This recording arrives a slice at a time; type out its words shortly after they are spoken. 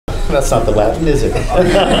That's not the Latin, is it?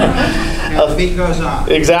 The beat goes on.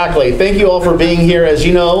 Exactly. Thank you all for being here. As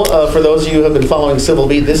you know, for those of you who have been following Civil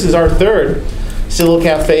Beat, this is our third Civil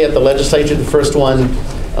Cafe at the legislature. The first one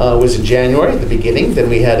was in January, at the beginning. Then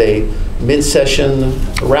we had a mid-session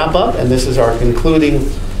wrap-up, and this is our concluding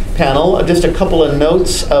panel. Just a couple of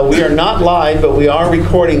notes. We are not live, but we are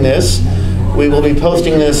recording this. We will be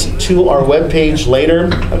posting this to our webpage later.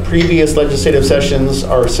 Previous legislative sessions,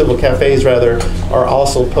 or Civil Cafes rather, are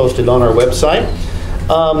also posted on our website.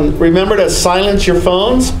 Remember to silence your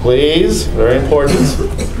phones, please. Very important.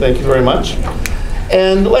 Thank you very much.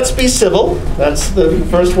 And let's be civil. That's the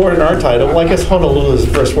first word in our title. Well, I guess Honolulu is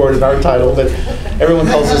the first word in our title, but everyone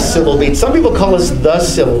calls us Civil Beat. Some people call us the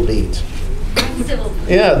Civil Beat. Civil.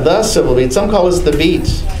 Yeah, the Civil Beat. Some call us the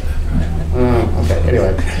Beat. Okay,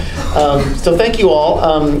 anyway. So thank you all.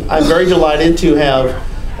 I'm very delighted to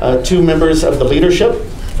have two members of the leadership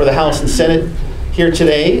for the House and Senate here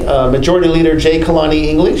today. Majority Leader Kalani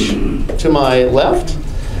English to my left,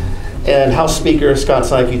 and House Speaker Scott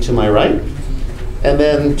Saiki to my right. And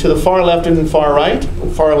then to the far left and far right,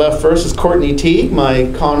 far left first is Courtney Teague,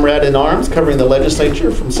 my comrade in arms, covering the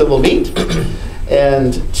legislature from Civil Beat.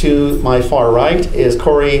 And to my far right is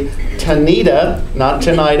Corie Tanida, not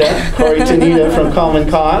Tanida, Corie Tanida from Common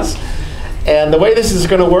Cause. And the way this is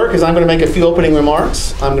going to work is I'm going to make a few opening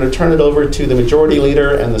remarks. I'm going to turn it over to the Majority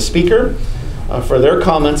Leader and the Speaker for their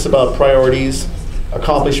comments about priorities,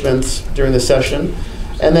 accomplishments during the session.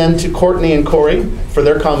 And then to Courtney and Corie for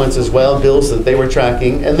their comments as well, bills that they were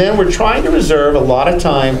tracking. And then we're trying to reserve a lot of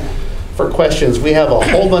time for questions. We have a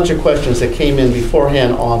whole bunch of questions that came in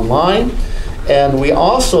beforehand online. And we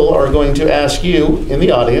also are going to ask you in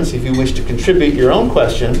the audience, if you wish to contribute your own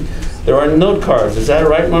question, there are note cards. Is that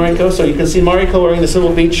right, Mariko? So you can see Mariko wearing the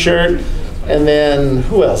Civil Beat shirt. And then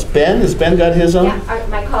who else? Ben? Has Ben got his on? Yeah,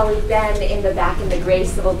 my colleague Ben in the back in the gray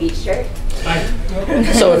Civil Beat shirt.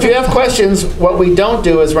 So if you have questions, what we don't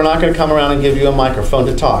do is we're not going to come around and give you a microphone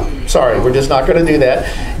to talk. Sorry, we're just not going to do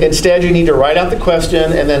that. Instead, you need to write out the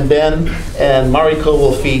question, and then Ben and Mariko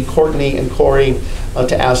will feed Courtney and Corie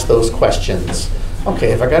to ask those questions. Okay,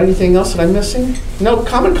 have I got anything else that I'm missing? No,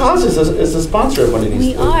 Common Cause is the sponsor of one of these.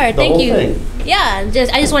 We are, thank you. Thing. Yeah,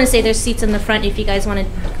 I just want to say there's seats in the front if you guys want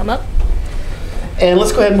to come up. And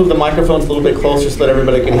let's go ahead and move the microphones a little bit closer so that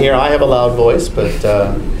everybody can hear. I have a loud voice, but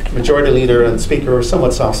Majority Leader and Speaker are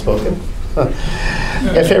somewhat soft-spoken.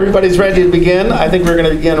 If everybody's ready to begin, I think we're going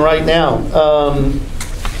to begin right now.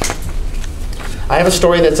 I have a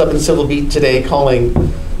story that's up in Civil Beat today calling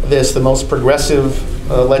this the most progressive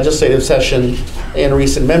legislative session in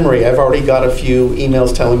recent memory. I've already got a few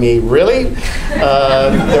emails telling me, really?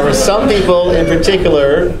 There were some people in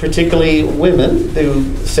particular, particularly women,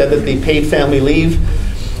 who said that the paid family leave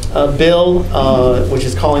bill, which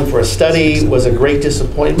is calling for a study, was a great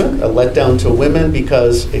disappointment, a letdown to women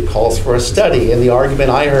because it calls for a study. And the argument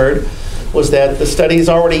I heard was that the study is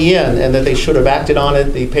already in and that they should have acted on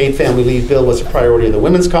it. The paid family leave bill was a priority of the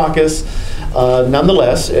Women's Caucus.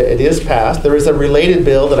 Nonetheless, it is passed. There is a related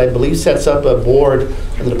bill that I believe sets up a board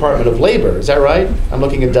in the Department of Labor. Is that right? I'm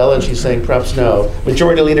looking at Della and she's saying perhaps no.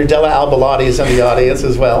 Majority Leader Della Albalati is in the audience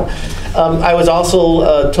as well. I was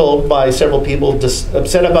also told by several people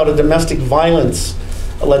upset about a domestic violence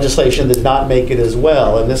legislation that did not make it as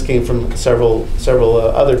well, and this came from several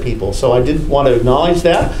other people. So I did want to acknowledge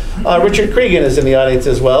that. Richard Cregan is in the audience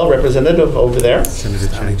as well, representative over there.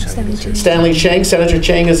 Stanley Chang. Senator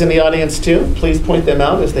Chang is in the audience too. Please point them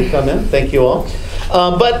out as they come in. Thank you all.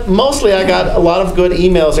 But mostly I got a lot of good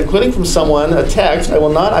emails, including from someone, a text. I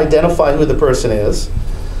will not identify who the person is,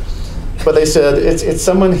 but they said, it's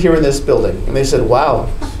someone here in this building. And they said, wow,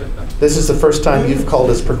 this is the first time you've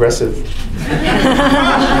called us progressive.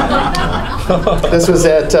 This was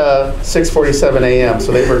at 6:47 a.m.,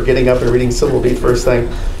 so they were getting up and reading Civil Beat first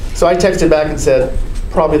thing. So I texted back and said,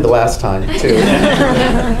 probably the last time, too.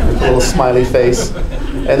 With a little smiley face.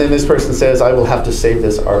 And then this person says, I will have to save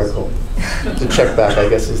this article. To check back, I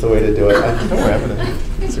guess, is the way to do it.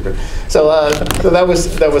 So that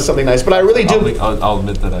was something nice. But I really do. I'll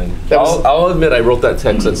admit that I'll admit I wrote that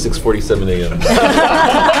text at 6:47 a.m.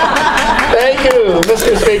 Thank you,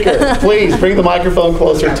 Mr. Speaker. Please bring the microphone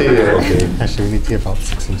closer to you. Okay. Actually, we need to be about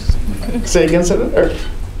 6 inches. Say again, Senator?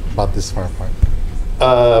 About this far apart.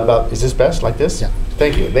 Is this best, like this? Yeah.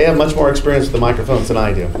 Thank you. They have much more experience with the microphones than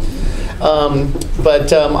I do.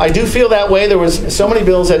 But I do feel that way. There was so many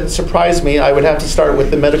bills that surprised me. I would have to start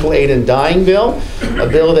with the medical aid in dying bill, a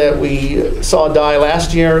bill that we saw die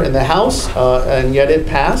last year in the House, and yet it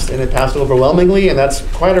passed, and it passed overwhelmingly, and that's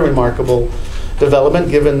quite a remarkable development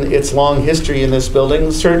given its long history in this building.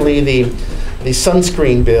 Certainly the The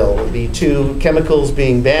sunscreen bill, the two chemicals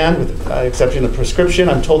being banned with the exception of prescription.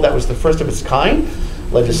 I'm told that was the first of its kind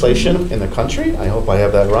legislation in the country. I hope I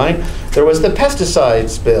have that right. There was the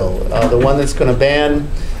pesticides bill, the one that's going to ban,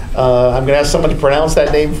 I'm going to ask someone to pronounce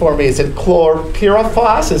that name for me. Is it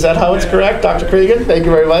chlorpyrifos? Is that how it's correct? Dr. Cregan, thank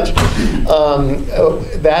you very much.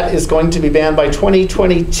 That is going to be banned by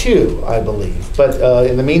 2022, I believe. But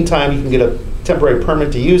in the meantime, you can get a temporary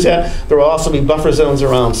permit to use that. There will also be buffer zones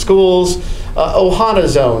around schools. Ohana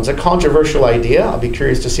zones, a controversial idea. I'll be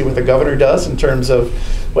curious to see what the governor does in terms of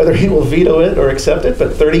whether he will veto it or accept it, but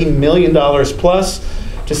 $30 million plus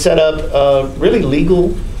to set up really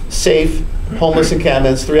legal, safe homeless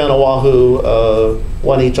encampments, 3 on Oahu,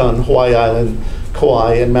 1 each on Hawaii Island,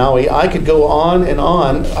 Kauai, and Maui. I could go on and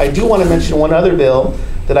on. I do want to mention one other bill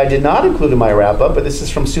that I did not include in my wrap-up, but this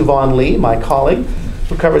is from Suvon Lee, my colleague,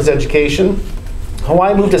 who covers education.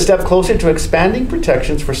 Hawaii moved a step closer to expanding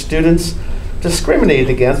protections for students discriminated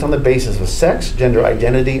against on the basis of sex, gender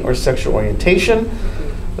identity, or sexual orientation.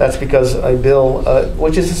 That's because a bill,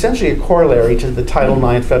 which is essentially a corollary to the Title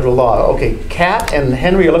IX federal law. Okay, Kat and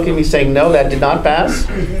Henry are looking at me saying, no, that did not pass.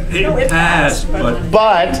 It passed,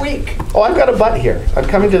 but oh, I've got a but here. I'm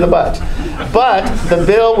coming to the but. But the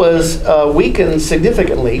bill was weakened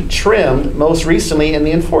significantly, trimmed most recently in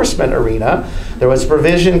the enforcement arena. There was a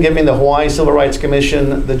provision giving the Hawaii Civil Rights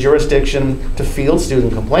Commission the jurisdiction to field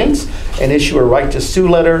student complaints and issue a right to sue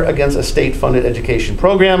letter against a state-funded education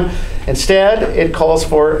program. Instead, it calls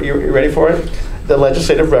for, you ready for it? The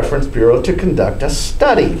Legislative Reference Bureau to conduct a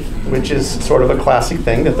study, which is sort of a classic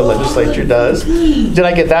thing that the legislature does. Did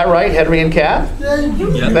I get that right, Henry and Kat? Thank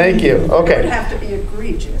you. Okay. It would have to be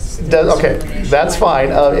egregious. Okay, that's fine.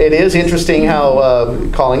 It is interesting how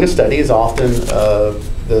calling a study is often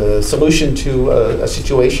the solution to a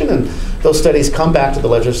situation, and those studies come back to the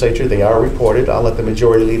legislature. They are reported. I'll let the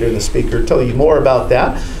majority leader and the speaker tell you more about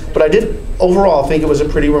that. But I did overall think it was a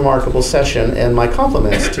pretty remarkable session, and my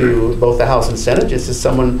compliments to both the House and Senate. Just as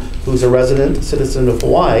someone who's a resident citizen of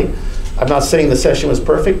Hawaii, I'm not saying the session was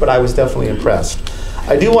perfect, but I was definitely impressed.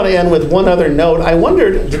 I do want to end with one other note. I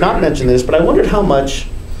wondered, did not mention this, but I wondered how much,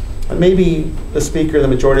 maybe the speaker, the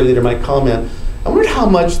majority leader might comment, I wondered how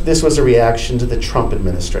much this was a reaction to the Trump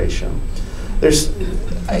administration. There's,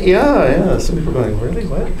 some people are going, really,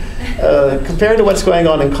 what? Compared to what's going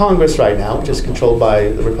on in Congress right now, which is controlled by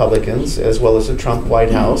the Republicans, as well as the Trump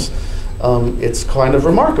White House, it's kind of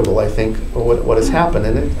remarkable, I think, what has happened.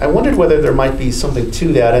 And I wondered whether there might be something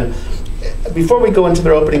to that. And before we go into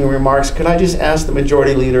their opening remarks, could I just ask the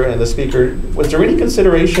majority leader and the speaker, was there any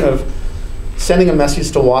consideration of sending a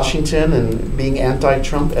message to Washington and being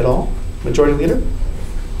anti-Trump at all? Majority Leader?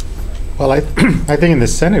 Well, I think in the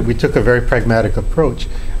Senate we took a very pragmatic approach.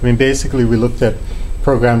 I mean, basically we looked at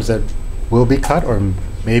programs that will be cut or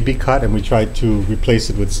may be cut, and we tried to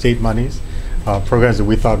replace it with state monies. Programs that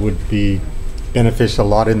we thought would be beneficial, a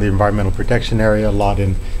lot in the environmental protection area, a lot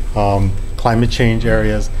in climate change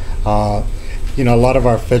areas. A lot of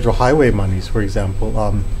our federal highway monies, for example,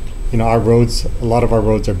 our roads, a lot of our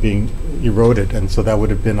roads are being eroded, and so that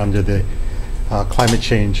would have been under the climate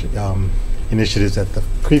change initiatives that the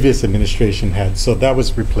previous administration had. So that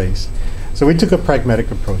was replaced. So we took a pragmatic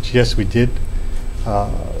approach. Yes, we did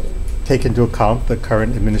take into account the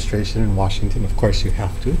current administration in Washington. Of course, you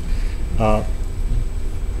have to.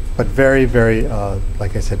 But very, very,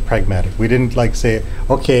 like I said, pragmatic. We didn't say,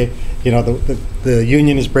 okay, the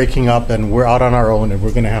union is breaking up and we're out on our own and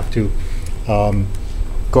we're going to have to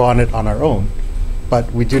go on it on our own.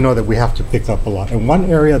 But we do know that we have to pick up a lot. And one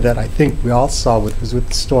area that I think we all saw was with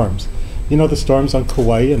the storms. The storms on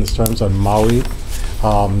Kauai and the storms on Maui,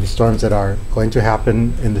 the storms that are going to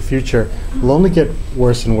happen in the future will only get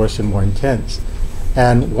worse and worse and more intense.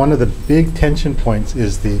 And one of the big tension points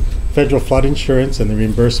is the federal flood insurance and the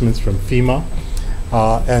reimbursements from FEMA.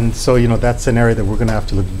 And so, that's an area that we're going to have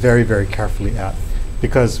to look very, very carefully at,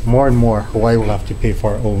 because more and more Hawaii will have to pay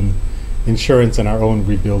for our own insurance and our own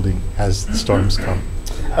rebuilding as the storms come.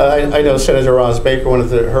 I know Senator Ross Baker, one of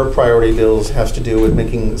her priority bills has to do with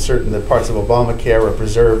making certain that parts of Obamacare are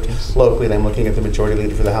preserved locally, and I'm looking at the majority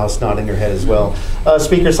leader for the House nodding her head as well.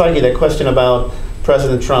 Speaker Saiki, that question about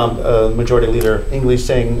President Trump, Majority Leader English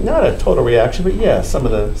saying not a total reaction, but yeah, some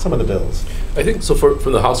of the bills. I think so.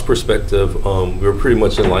 From the House perspective, we were pretty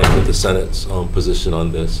much in line with the Senate's position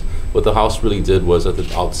on this. What the House really did was at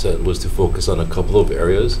the outset was to focus on a couple of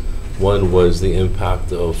areas. One was the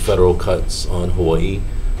impact of federal cuts on Hawaii,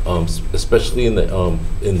 especially within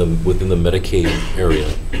the Medicaid area,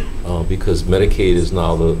 because Medicaid is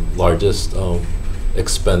now the largest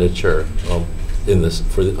expenditure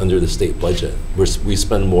under the state budget. We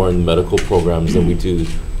spend more in medical programs than we do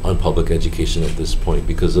on public education at this point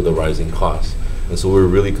because of the rising costs. And so we're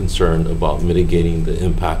really concerned about mitigating the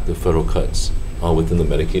impact of federal cuts within the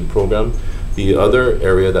Medicaid program. The other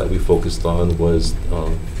area that we focused on was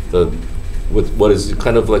with what is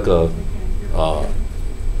kind of like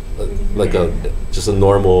just a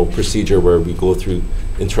normal procedure where we go through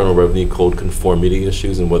Internal Revenue Code conformity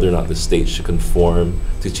issues and whether or not the state should conform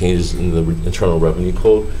to changes in the Internal Revenue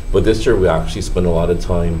Code. But this year we actually spent a lot of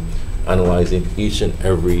time analyzing each and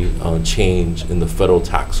every change in the federal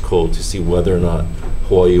tax code to see whether or not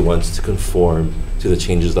Hawaii wants to conform to the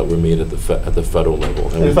changes that were made at the federal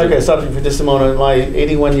level. And if I could stop you for just a moment, my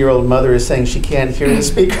 81-year-old mother is saying she can't hear the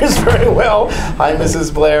speakers very well. Hi,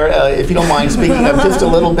 Mrs. Blair. If you don't mind speaking up just a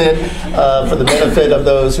little bit for the benefit of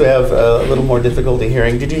those who have a little more difficulty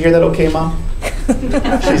hearing. Did you hear that okay, Mom?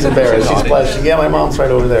 She's embarrassed. She's blushing. Yeah, my mom's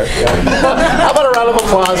right over there. Yeah. How about a round of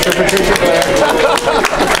applause for Patricia Blair?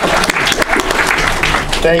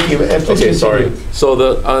 Thank you. Okay, sorry. So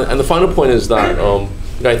the final point is that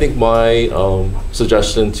I think my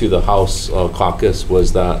suggestion to the House caucus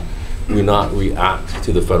was that we not react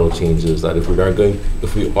to the federal changes. That if we are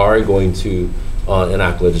going to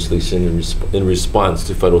enact legislation in response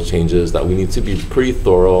to federal changes, that we need to be pretty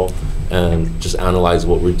thorough and just analyze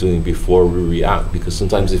what we're doing before we react. Because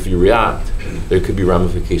sometimes if you react, there could be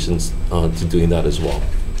ramifications to doing that as well.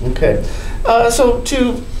 Okay, so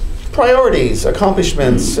to priorities,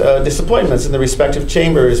 accomplishments, disappointments in the respective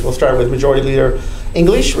chambers. We'll start with Majority Leader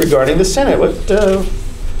English regarding the Senate. What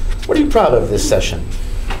are you proud of this session?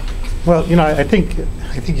 Well, I think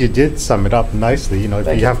you did sum it up nicely.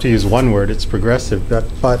 If you have to use one word, it's progressive. But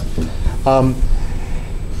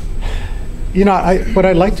what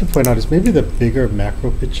I'd like to point out is maybe the bigger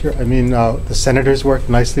macro picture. I mean, the senators worked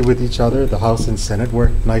nicely with each other. The House and Senate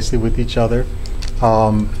worked nicely with each other.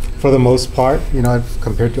 For the most part, I've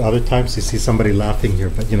compared to other times, you see somebody laughing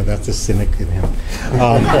here, but that's a cynic in him.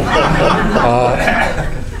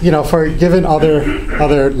 For given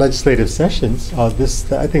other legislative sessions,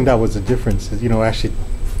 I think that was a difference. Actually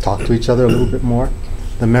talked to each other a little bit more.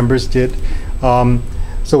 The members did.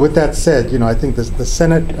 So with that said, I think the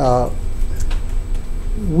Senate,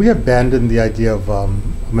 we abandoned the idea of a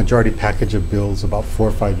majority package of bills about 4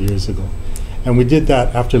 or 5 years ago. And we did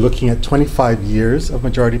that after looking at 25 years of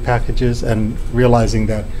majority packages and realizing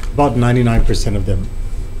that about 99% of them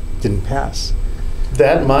didn't pass.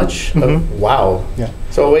 That much? Mm-hmm. Wow. Yeah.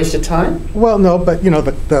 So a waste of time? Well, no, but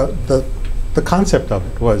the concept of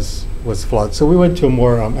it was flawed. So we went to a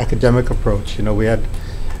more academic approach. We had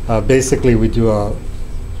basically we do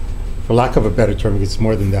for lack of a better term, it's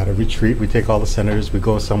more than that, a retreat. We take all the senators, we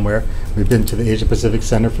go somewhere. We've been to the Asia Pacific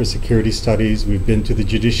Center for Security Studies, we've been to the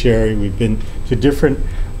judiciary, we've been to different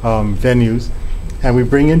venues, and we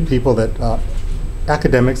bring in people that,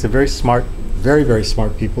 academics, are very smart, very, very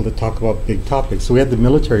smart people that talk about big topics. So we had the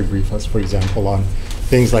military brief us, for example, on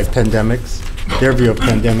things like pandemics, their view of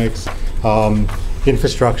pandemics,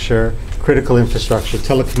 infrastructure, critical infrastructure,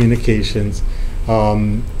 telecommunications,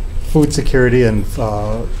 food security, and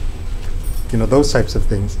those types of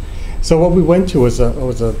things. So what we went to was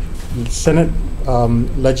a Senate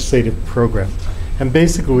legislative program, and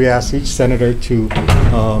basically we asked each senator to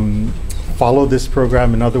follow this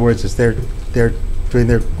program. In other words, as they're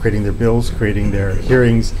creating their bills, creating their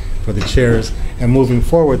hearings for the chairs, and moving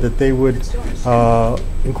forward, that they would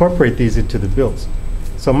incorporate these into the bills.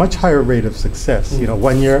 So a much higher rate of success.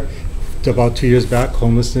 1 year to about 2 years back,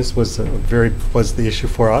 homelessness was the issue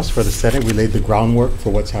for us, for the Senate. We laid the groundwork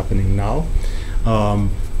for what's happening now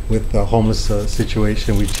with the homeless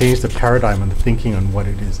situation. We changed the paradigm and the thinking on what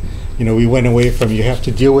it is. We went away from you have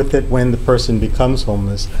to deal with it when the person becomes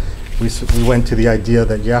homeless. We went to the idea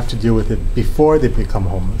that you have to deal with it before they become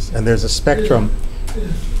homeless. And there's a spectrum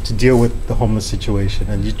to deal with the homeless situation.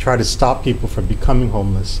 And you try to stop people from becoming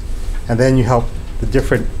homeless. And then you help the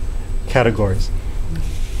different categories.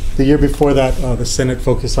 The year before that, the Senate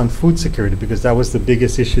focused on food security because that was the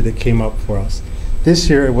biggest issue that came up for us. This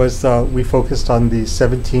year, it was we focused on the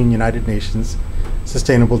 17 United Nations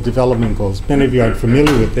Sustainable Development Goals. Many of you aren't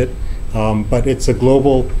familiar with it, but it's a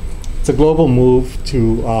global move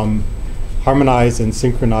to harmonize and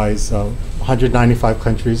synchronize 195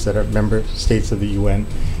 countries that are member states of the UN,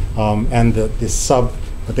 and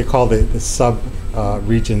what they call the sub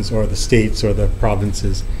regions or the states or the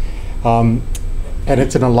provinces. And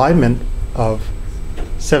it's an alignment of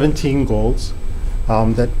 17 goals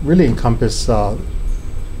that really encompass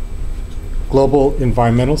global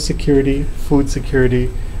environmental security, food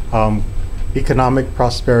security, economic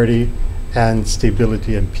prosperity, and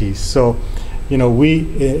stability and peace. So,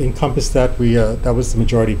 we encompassed that. That was the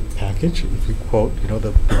majority package, if you quote,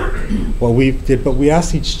 what we did. But we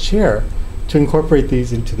asked each chair to incorporate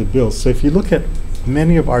these into the bills. So if you look at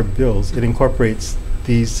many of our bills, it incorporates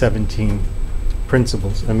these 17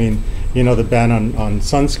 principles. I mean, the ban on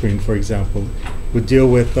sunscreen, for example, would deal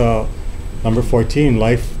with number 14,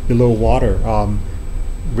 life below water,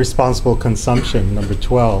 responsible consumption, number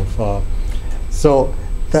 12. So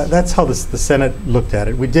that's how the Senate looked at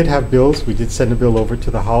it. We did have bills. We did send a bill over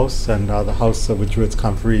to the House, and the House withdrew its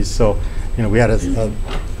conferees. So, we had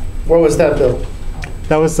Where was that bill?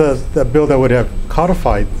 that was the bill that would have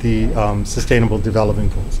codified the Sustainable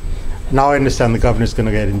Development Goals. Now I understand the governor's going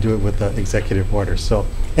to get and do it with the executive order. So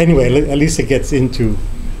anyway, at least it gets into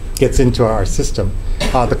our system.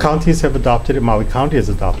 The counties have adopted it. Maui County has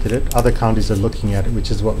adopted it. Other counties are looking at it,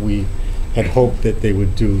 which is what we had hoped that they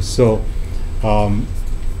would do. So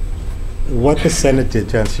what the Senate did,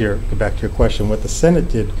 to go back to your question, what the Senate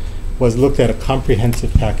did was looked at a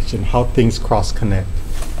comprehensive package and how things cross-connect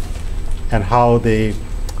and how they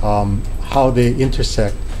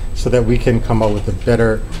intersect so that we can come up with a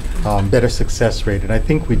better success rate. And I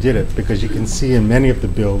think we did it, because you can see in many of the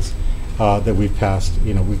bills that we've passed,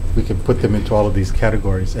 we can put them into all of these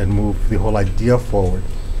categories and move the whole idea forward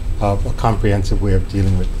of a comprehensive way of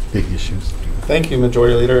dealing with big issues. Thank you,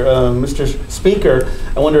 Majority Leader. Mr. Speaker,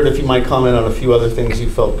 I wondered if you might comment on a few other things you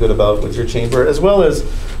felt good about with your chamber, as well as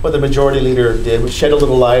what the Majority Leader did, which shed a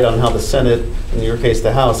little light on how the Senate, in your case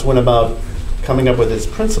the House, went about coming up with its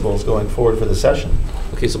principles going forward for the session.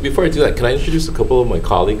 Okay, so before I do that, can I introduce a couple of my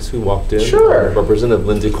colleagues who walked in? Sure. Representative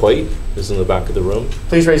Linda Coit is in the back of the room.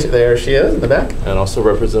 Please raise it. There she is, in the back. And also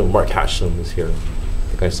Representative Mark Hashem is here. I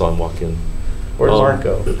think I saw him walk in. Where'd Mark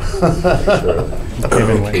go? Sure.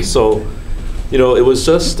 Okay, so, it was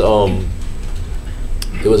just,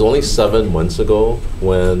 it was only 7 months ago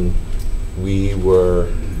when we were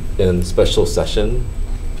in special session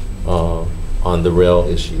on the rail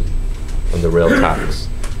issue, on the rail tax.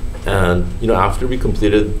 And after we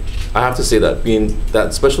completed, I have to say that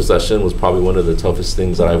that special session was probably one of the toughest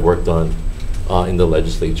things that I've worked on in the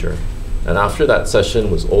legislature. And after that session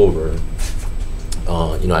was over,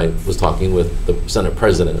 I was talking with the Senate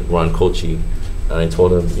President, Ron Kochi, and I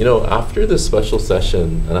told him, after this special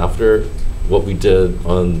session and after what we did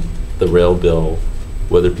on the rail bill,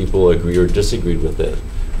 whether people agree or disagreed with it,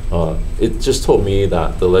 it just told me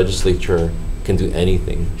that the legislature can do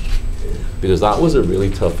anything, because that was a really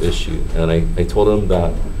tough issue. And I told him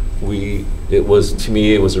that it was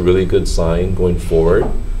a really good sign going forward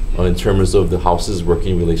in terms of the House's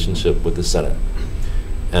working relationship with the Senate.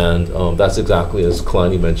 And that's exactly, as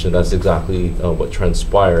Kalani mentioned, that's exactly what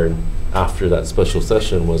transpired after that special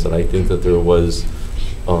session, was that I think that there was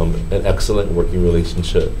an excellent working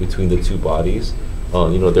relationship between the two bodies.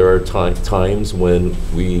 There are times when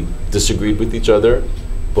we disagreed with each other,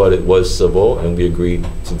 but it was civil and we agreed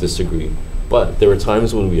to disagree. But there were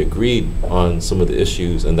times when we agreed on some of the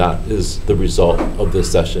issues, and that is the result of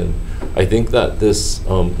this session. I think that this,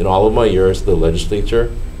 in all of my years in the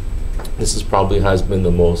legislature, this probably has been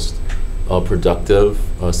the most productive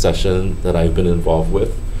session that I've been involved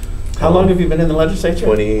with. How long have you been in the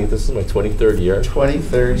legislature? This is my 23rd year.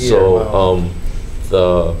 23rd year. So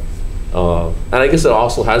wow. And I guess it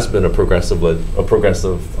also has been a progressive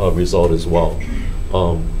result as well.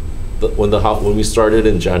 When we started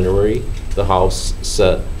in January, the House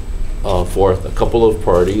set forth a couple of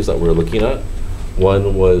priorities that we're looking at.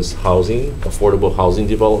 One was housing, affordable housing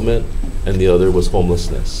development, and the other was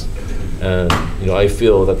homelessness. And I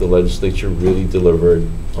feel that the legislature really delivered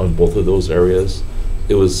on both of those areas.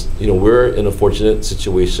 It was, we're in a fortunate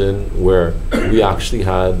situation where we actually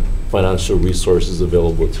had financial resources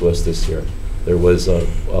available to us this year. There was a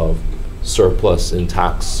surplus in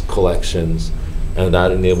tax collections, and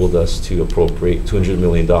that enabled us to appropriate $200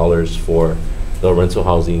 million for the Rental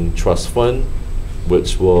Housing Trust Fund,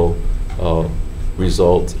 which will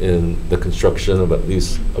result in the construction of at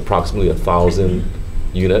least approximately 1,000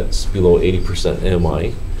 units below 80%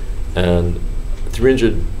 AMI, and a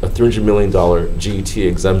 $300 million GET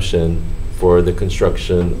exemption for the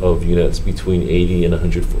construction of units between 80 and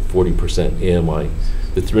 140% AMI.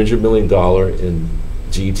 The $300 million in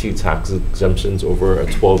GET tax exemptions over a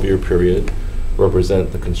 12-year period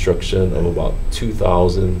represent the construction of about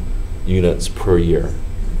 2,000 units per year.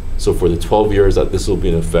 So for the 12 years that this will be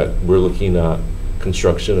in effect, we're looking at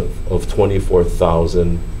construction of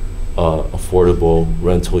 24,000 affordable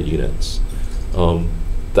rental units. By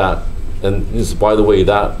the way,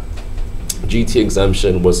 that GT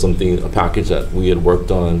exemption was a package that we had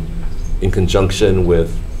worked on in conjunction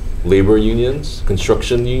with labor unions,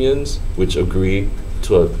 construction unions, which agreed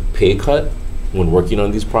to a pay cut when working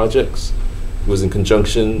on these projects. It was in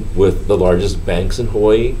conjunction with the largest banks in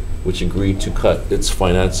Hawaii, which agreed to cut its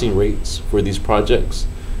financing rates for these projects.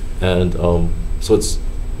 And so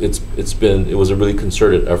it was a really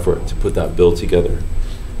concerted effort to put that bill together.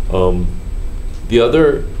 The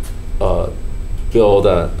other bill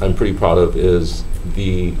that I'm pretty proud of is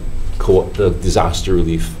the disaster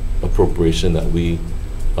relief appropriation that we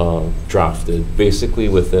drafted, basically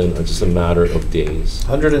within just a matter of days. It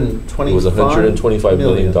was $125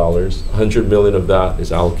 million. $100 million of that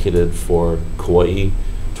is allocated for Kauai,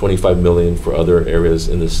 $25 million for other areas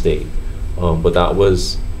in the state. But that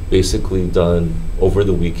was basically done over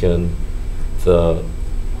the weekend. The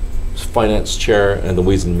finance chair and the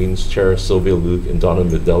Ways and Means chair, Sylvia Luke and Donna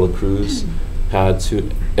Medella Cruz, had to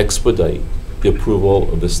expedite the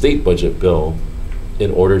approval of the state budget bill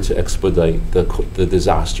in order to expedite the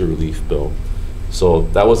disaster relief bill. So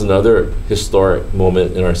that was another historic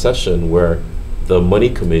moment in our session where the money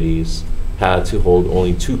committees had to hold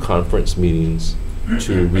only 2 conference meetings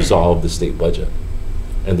to resolve the state budget.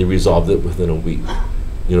 And they resolved it within a week.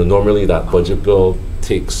 You know, normally that budget bill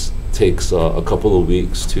takes a couple of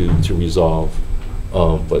weeks to resolve,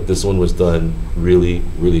 but this one was done really,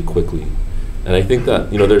 really quickly. And I think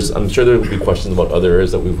that, you know, I'm sure there will be questions about other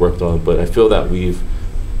areas that we've worked on, but I feel that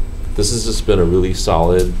this has just been a really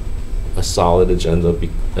solid agenda,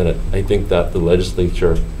 and I think that the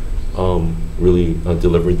legislature really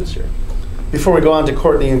delivered this year. Before we go on to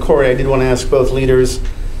Courtney and Corie, I did want to ask both leaders,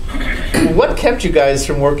 what kept you guys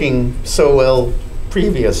from working so well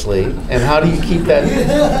previously, and how do you keep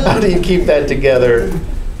that together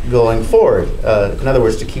going forward? In other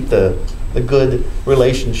words, to keep the good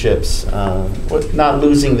relationships, not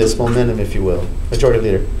losing this momentum, if you will. Majority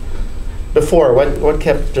Leader. Before, what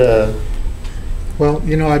kept? Well,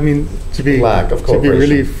 you know, I mean, to be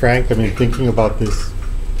really frank, I mean, thinking about this,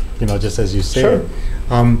 you know, just as you say, sure.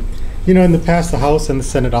 You know, in the past, the House and the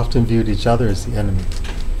Senate often viewed each other as the enemy.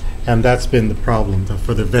 And that's been the problem.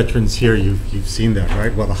 For the veterans here, you've seen that,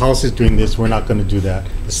 right? Well, the House is doing this, we're not going to do that.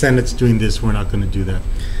 The Senate's doing this, we're not going to do that.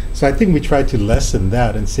 So I think we try to lessen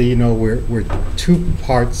that and say, you know, we're 2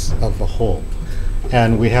 parts of a whole.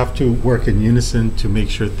 And we have to work in unison to make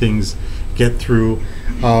sure things get through.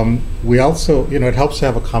 We also, you know, it helps to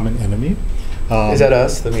have a common enemy. Is that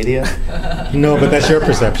us, the media? No, but that's your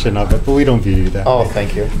perception of it, but we don't view you that way.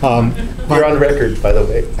 Thank you. You're on record, by the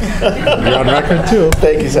way. You're on record, too.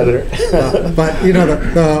 Thank you, Senator. But, you know,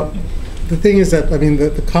 the thing is that, I mean,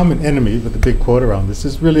 the common enemy, with the big quote around this,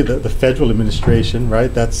 is really the federal administration,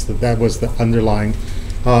 right? That was the underlying.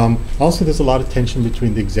 Also, there's a lot of tension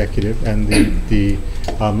between the executive and the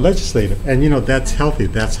legislative. And, you know, that's healthy.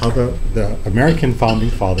 That's how the American founding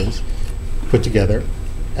fathers put together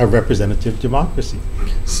a representative democracy.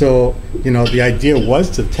 So, you know, the idea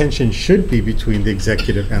was the tension should be between the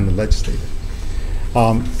executive and the legislative.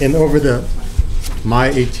 And over my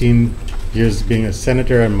 18 years being a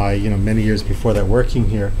senator and my, you know, many years before that working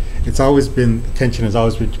here, the tension has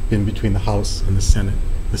always been between the House and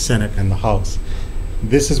the Senate and the House.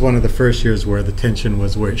 This is one of the first years where the tension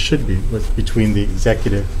was where it should be, was between the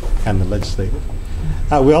executive and the legislative.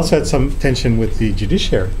 We also had some tension with the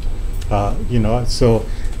judiciary, you know, so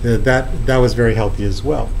that was very healthy as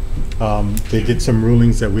well. They did some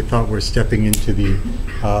rulings that we thought were stepping into the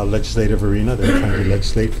legislative arena. They were trying to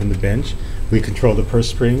legislate from the bench. We control the purse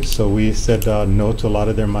strings, so we said no to a lot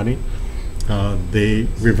of their money. They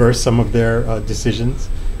reversed some of their decisions.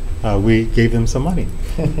 We gave them some money.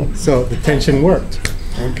 So the tension worked.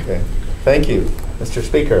 Okay. Thank you. Mr.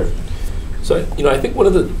 Speaker. So, you know, I think one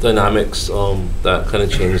of the dynamics that kind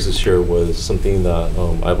of changed this year was something that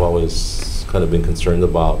I've always kind of been concerned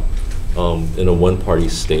about in a one-party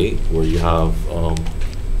state where you have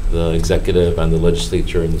the executive and the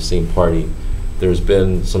legislature in the same party. There's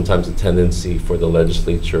been sometimes a tendency for the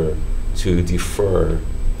legislature to defer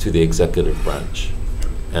to the executive branch.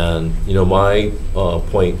 And, you know, my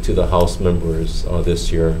point to the House members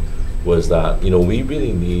this year was that, you know, we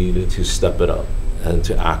really need to step it up and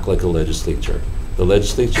to act like a legislature. The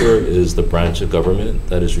legislature is the branch of government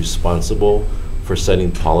that is responsible for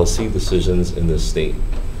setting policy decisions in this state.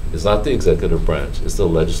 It's not the executive branch, it's the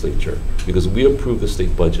legislature. Because we approve the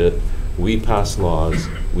state budget, we pass laws,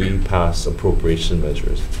 we pass appropriation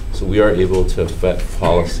measures. So we are able to affect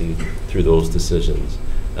policy through those decisions.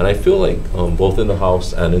 And I feel like both in the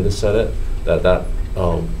House and in the Senate, that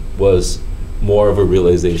was more of a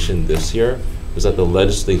realization this year, was that the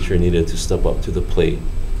legislature needed to step up to the plate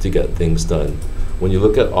to get things done. When you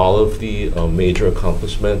look at all of the major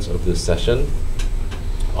accomplishments of this session,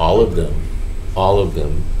 all of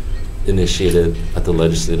them initiated at the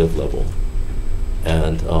legislative level.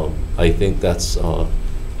 And I think that's, I'm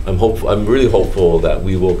really hopeful that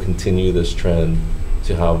we will continue this trend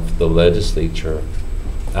to have the legislature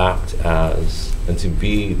act as, and to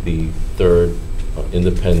be the third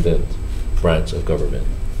independent branch of government.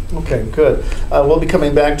 Okay, good. We'll be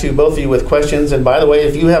coming back to both of you with questions. And by the way,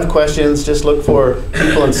 if you have questions, just look for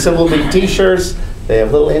people in Civil Beat t-shirts. They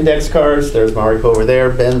have little index cards. There's Mariko over there.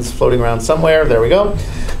 Ben's floating around somewhere. There we go.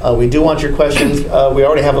 We do want your questions. We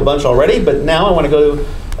already have a bunch already, but now I want to go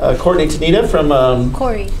to Courtney Tanida from...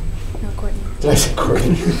 Corie. No, Courtney. Did I say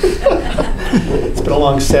Courtney? It's been a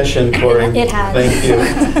long session, Corie. It has. Thank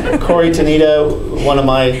you. Corie Tanida, one of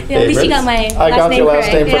my favorites. At least you got my I got your last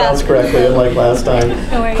name correct. pronounced correctly, unlike last time.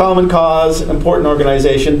 Don't worry. Common Cause, important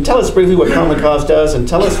organization. Tell us briefly what Common Cause does, and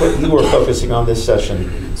tell us what you were focusing on this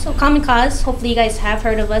session. So Common Cause, hopefully you guys have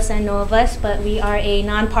heard of us and know of us, but we are a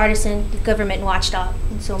nonpartisan government watchdog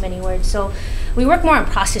in so many words. So we work more on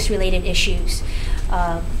process-related issues.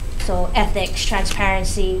 So ethics,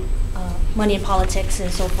 transparency, money in politics,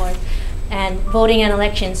 and so forth, and voting and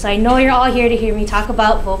elections. So I know you're all here to hear me talk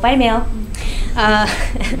about vote by mail. So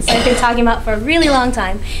I've been talking about for a really long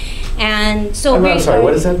time. And so I'm sorry,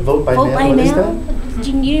 what is that? Vote by mail? What Is is that?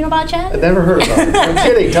 you know about Chad? I've never heard about it. I'm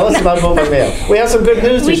kidding. Tell us about vote by mail. We have some good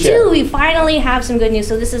news to share. We finally have some good news.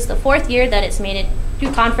 So this is the 4th year that it's made it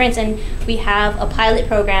through conference, and we have a pilot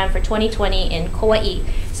program for 2020 in Kauai.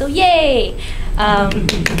 So yay!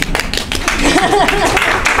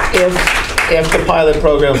 If the pilot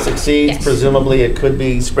program succeeds, Yes. presumably it could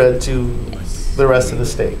be spread to the rest of the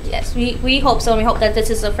state. Yes, we hope so. We hope that this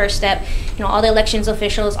is the first step. You know, all the elections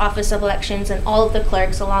officials, Office of Elections, and all of the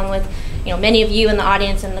clerks, along with, you know, many of you in the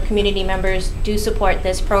audience and the community members do support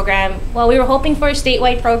this program. While we were hoping for a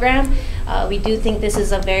statewide program, we do think this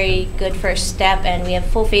is a very good first step, and we have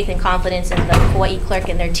full faith and confidence in the Kauai clerk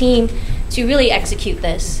and their team to really execute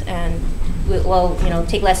this, and we'll, you know,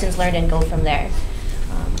 take lessons learned and go from there.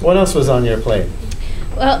 What else was on your plate?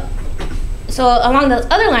 Well, so along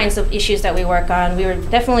the other lines of issues that we work on, we were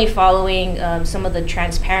definitely following some of the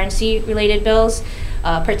transparency-related bills,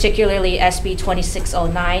 particularly SB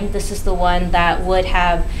 2609. This is the one that would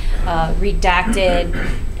have redacted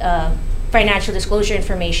financial disclosure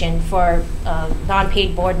information for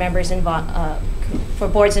non-paid board members and for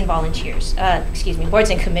boards and volunteers. Boards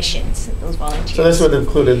and commissions. Those volunteers. So this would have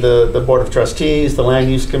included the Board of Trustees, the Land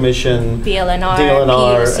Use Commission, DLNR,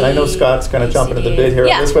 PUC, and I know Scott's kind of jumping at the bit here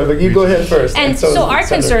on this one, but you go ahead first. And so our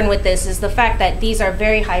Senator. concern with this is the fact that these are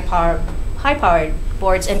very high-powered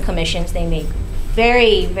boards and commissions. They make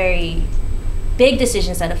very, very big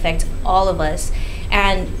decisions that affect all of us.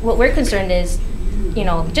 And what we're concerned is, you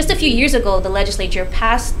know, just a few years ago, the legislature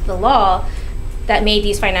passed the law that made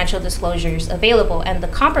these financial disclosures available. And the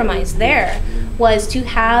compromise there was to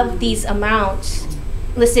have these amounts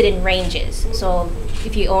listed in ranges. So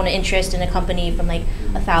if you own an interest in a company from like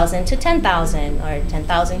 1,000 to 10,000 or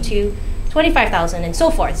 10,000 to 25,000 and so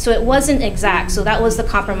forth. So it wasn't exact. So that was the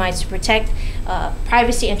compromise to protect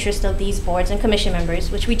privacy interests of these boards and commission members,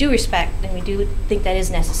 which we do respect and we do think that is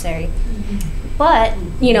necessary. But,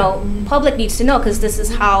 you know, public needs to know, because this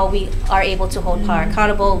is how we are able to hold power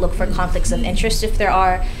accountable, look for conflicts of interest if there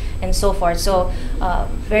are, and so forth. So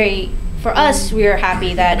for us, we are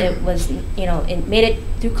happy that it was, you know, it made it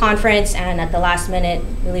through conference, and at the last minute,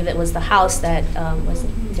 I believe it was the House that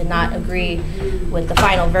did not agree with the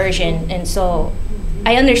final version. And so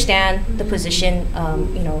I understand the position,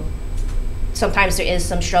 you know, sometimes there is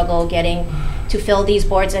some struggle getting to fill these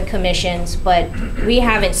boards and commissions, but we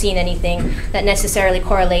haven't seen anything that necessarily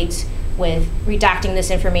correlates with redacting this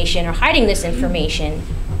information or hiding this information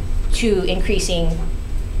to increasing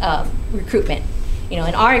recruitment. You know,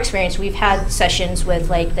 in our experience, we've had sessions with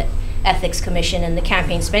like the Ethics Commission and the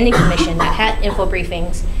Campaign Spending Commission that had info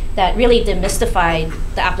briefings that really demystified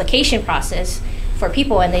the application process for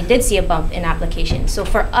people, and they did see a bump in applications. So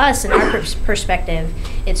for us, in our perspective,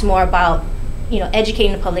 it's more about, you know,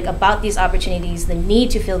 educating the public about these opportunities, the need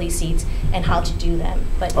to fill these seats, and how to do them.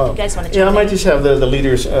 But if you guys want to I might just have the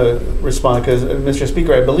leaders respond, because, Mr.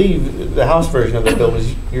 Speaker, I believe the House version of the bill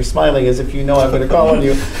was, you're smiling as if you know I'm going to call on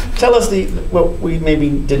you. Tell us what we maybe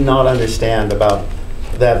did not understand about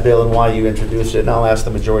that bill and why you introduced it, and I'll ask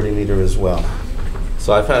the majority leader as well.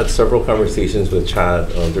 So I've had several conversations with Chad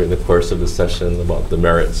during the course of the session about the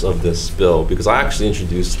merits of this bill, because I actually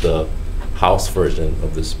introduced the House version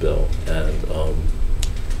of this bill, and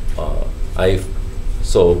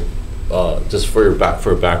just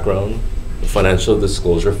for background, the financial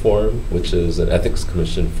disclosure form, which is an ethics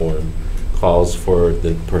commission form, calls for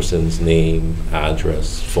the person's name,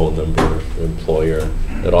 address, phone number, employer.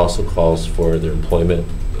 It also calls for their employment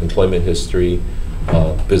history,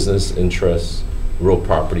 business interests, real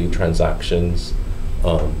property transactions.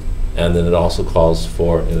 And then it also calls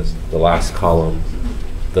for, in the last column,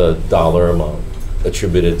 the dollar amount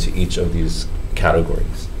attributed to each of these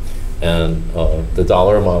categories. And the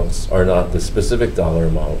dollar amounts are not the specific dollar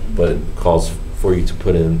amount, but it calls for you to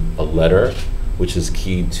put in a letter, which is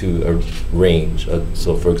key to a range.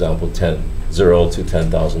 So for example, $0 to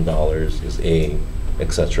 $10,000 is A,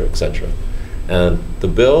 et cetera, et cetera. And the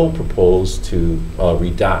bill proposed to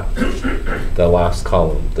redact the last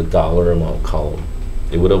column, the dollar amount column.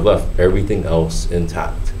 It would have left everything else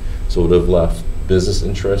intact. So it would have left business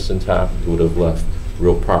interests intact. It would have left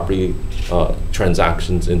real property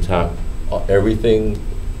transactions intact. Everything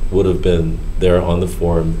would have been there on the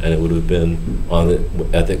form, and it would have been on the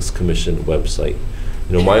Ethics Commission website.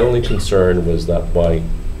 You know, my only concern was that by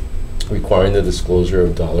requiring the disclosure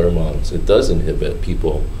of dollar amounts, it does inhibit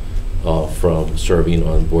people from serving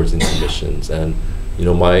on boards and commissions. And you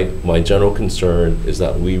know, my general concern is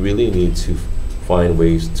that we really need to find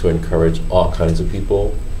ways to encourage all kinds of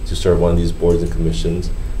people to serve on these boards and commissions.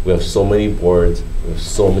 We have so many boards, we have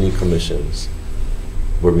so many commissions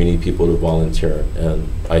where we need people to volunteer, and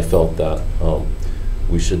I felt that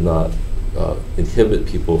we should not inhibit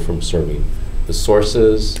people from serving. The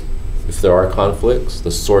sources, if there are conflicts,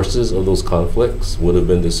 the sources of those conflicts would have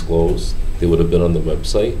been disclosed. They would have been on the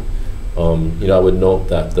website. You know, I would note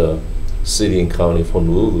that the City and County of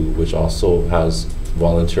Honolulu, which also has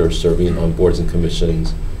volunteers serving on boards and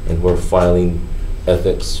commissions and who are filing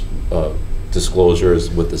ethics disclosures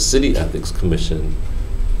with the City Ethics Commission,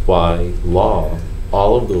 by law,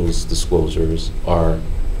 all of those disclosures are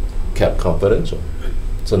kept confidential.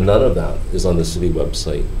 So none of that is on the city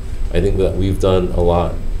website. I think that we've done a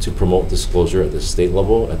lot to promote disclosure at the state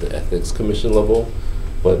level, at the Ethics Commission level,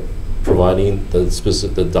 but providing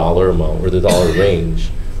the dollar amount or the dollar range,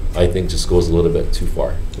 I think just goes a little bit too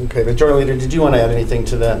far. Okay, Majority Leader, did you want to add anything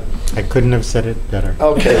to that? I couldn't have said it better.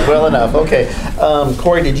 Okay, well enough. Okay,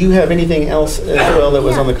 Corie, did you have anything else as well that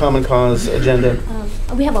was on the Common Cause agenda?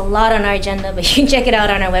 We have a lot on our agenda, but you can check it out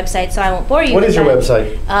on our website, so I won't bore you. What is your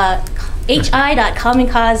website?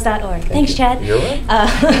 hi.commoncause.org. Thanks, Chad. You're right.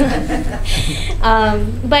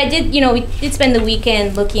 But I did, you know, we did spend the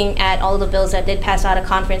weekend looking at all the bills that did pass out of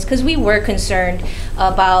conference, because we were concerned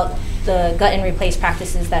about the gut and replace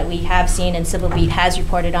practices that we have seen and Civil Beat has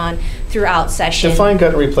reported on throughout session. Define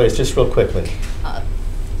gut and replace just real quickly.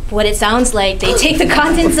 What it sounds like, they take the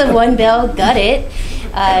contents of one bill, gut it,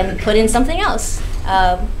 and put in something else.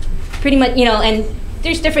 Pretty much, you know, and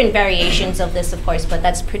there's different variations of this, of course, but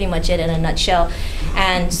that's pretty much it in a nutshell.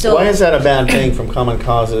 And so, why is that a bad thing from Common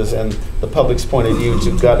Causes and the public's point of view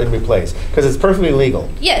to gut and replace? Because it's perfectly legal.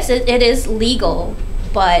 Yes, it is legal,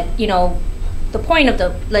 but you know, the point of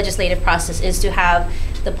the legislative process is to have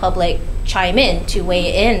the public chime in, to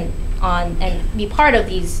weigh in on and be part of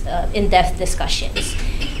these in-depth discussions.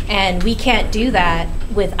 And we can't do that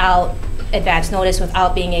without advance notice,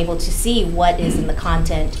 without being able to see what is in the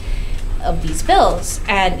content of these bills.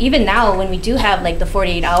 And even now, when we do have like the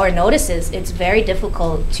 48-hour notices, it's very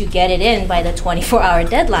difficult to get it in by the 24-hour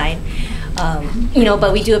deadline. You know,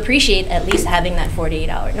 but we do appreciate at least having that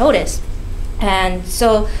 48-hour notice. And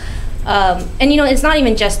so, and you know, it's not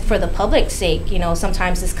even just for the public's sake. You know,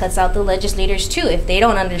 sometimes this cuts out the legislators too. If they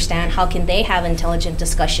don't understand, how can they have intelligent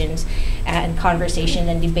discussions and conversation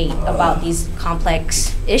and debate about these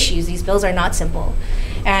complex issues? These bills are not simple.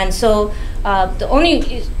 And so the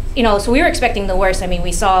only, you know, so we were expecting the worst. I mean,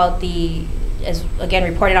 we saw the, as again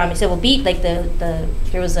reported on Civil Beat, like there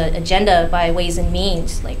was an agenda by Ways and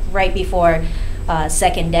Means, like right before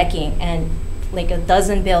second decking, and like a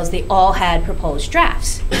dozen bills, they all had proposed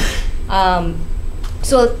drafts.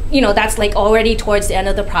 So, you know, that's like already towards the end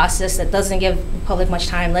of the process. That doesn't give the public much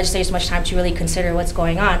time, legislators much time to really consider what's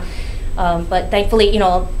going on. But thankfully, you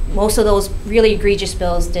know, most of those really egregious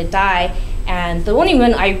bills did die. And the only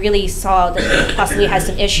one I really saw that possibly has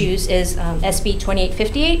some issues is SB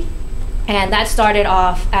 2858. And that started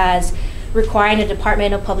off as requiring the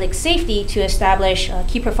Department of Public Safety to establish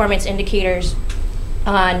key performance indicators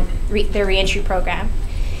on their reentry program.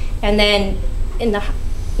 And then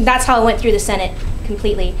that's how it went through the Senate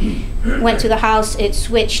completely. Went to the House, it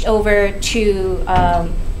switched over to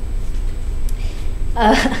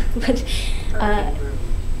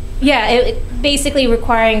yeah, it basically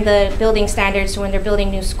requiring the building standards. So when they're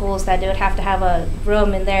building new schools, that they would have to have a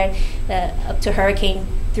room in there up to Hurricane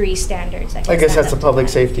 3 standards. I guess that's a public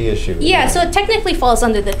safety issue. Yeah, so it technically falls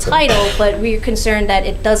under the title, but we're concerned that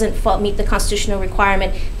it doesn't meet the constitutional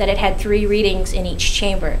requirement that it had 3 readings in each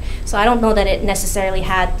chamber. So I don't know that it necessarily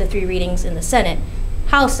had the 3 readings in the Senate.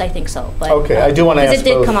 House, I think so. But okay, I do want to ask it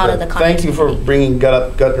did both, come out of the thank you for bringing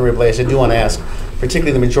gut and replace. I do want to ask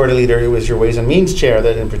particularly the majority leader, who was your Ways and Means chair,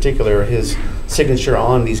 that in particular his signature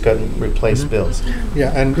on these gut and replace bills.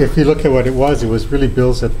 Yeah, and if you look at what it was really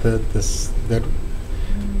bills that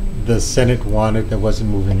the Senate wanted that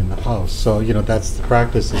wasn't moving in the House. So, you know, that's the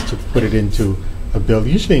practice, is to put it into a bill,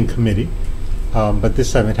 usually in committee, but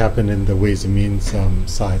this time it happened in the Ways and Means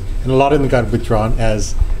side. And a lot of them got withdrawn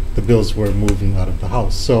as the bills were moving out of the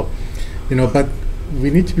House. So, you know, but we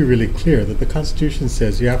need to be really clear that the Constitution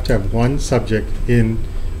says you have to have one subject in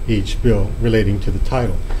each bill relating to the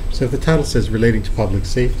title. So if the title says relating to public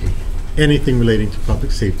safety, anything relating to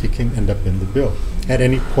public safety can end up in the bill at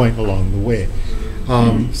any point along the way.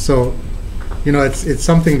 So, you know, it's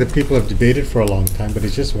something that people have debated for a long time, but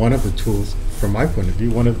it's just one of the tools, from my point of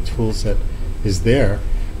view, one of the tools that is there,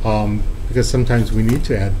 because sometimes we need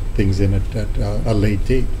to add things in at a late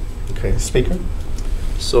date. Okay, Speaker?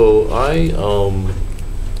 So I don't,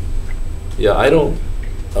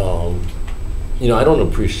 you know, I don't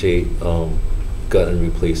appreciate gut and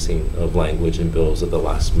replacing of language in bills at the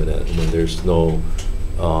last minute when there's no,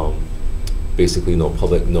 basically no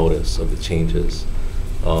public notice of the changes.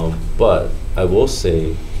 But I will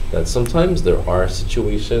say that sometimes there are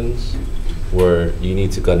situations where you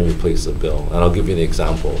need to gut and replace a bill, and I'll give you an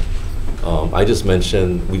example. We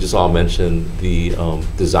just all mentioned the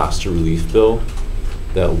disaster relief bill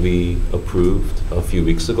that we approved a few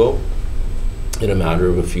weeks ago in a matter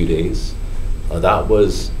of a few days. That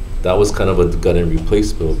was kind of a gut and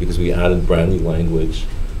replace bill because we added brand new language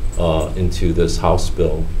into this House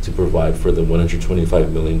bill to provide for the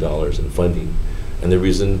 $125 million in funding. And the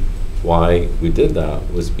reason why we did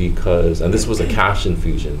that was because, and this was a cash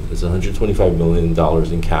infusion, it's $125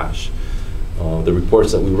 million in cash. The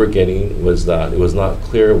reports that we were getting was that it was not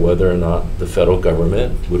clear whether or not the federal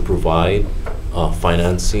government would provide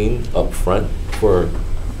financing up front for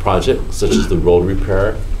projects such as the road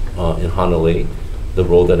repair in Honolulu, the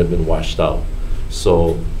road that had been washed out.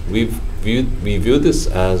 So we viewed this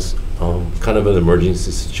as kind of an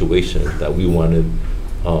emergency situation that we wanted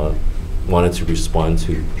to respond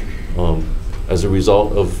to. As a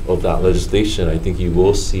result of that legislation, I think you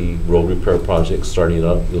will see road repair projects starting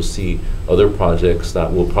up. You'll see other projects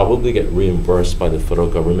that will probably get reimbursed by the federal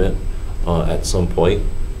government at some point,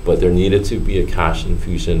 but there needed to be a cash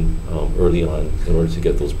infusion early on in order to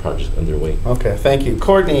get those projects underway. Okay, thank you.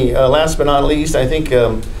 Courtney, last but not least, I think,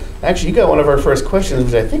 actually you got one of our first questions,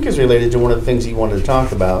 which I think is related to one of the things you wanted to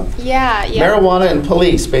talk about. Yeah. Marijuana and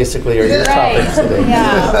police, basically, are your topics today.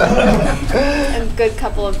 Yeah. A good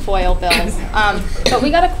couple of foil bills. But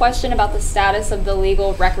we got a question about the status of the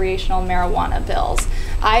legal recreational marijuana bills.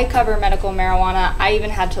 I cover medical marijuana. I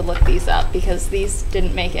even had to look these up because these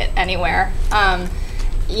didn't make it anywhere.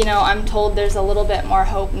 You know, I'm told there's a little bit more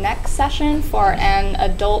hope next session for an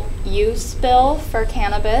adult use bill for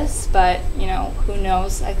cannabis, but, you know, who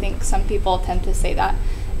knows? I think some people tend to say that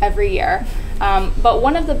every year. But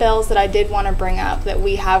one of the bills that I did want to bring up that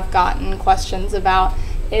we have gotten questions about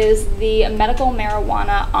is the medical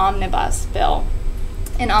marijuana omnibus bill.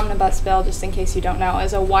 An omnibus bill, just in case you don't know,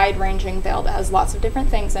 is a wide-ranging bill that has lots of different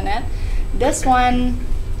things in it. This one,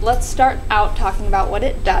 let's start out talking about what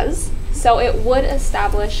it does. So it would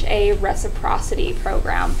establish a reciprocity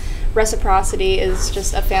program. Reciprocity is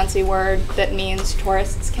just a fancy word that means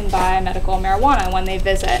tourists can buy medical marijuana when they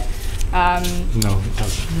visit. No, it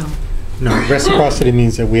doesn't. No, reciprocity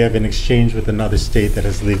means that we have an exchange with another state that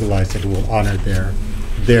has legalized it, will honor their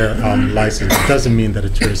license. It doesn't mean that a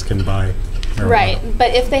tourist can buy marijuana. Right,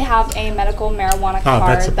 but if they have a medical marijuana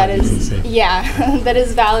card that is that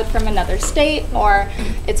is valid from another state, or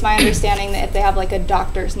it's my understanding that if they have like a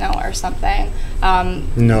doctor's note or something.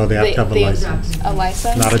 No, they have to have a license. A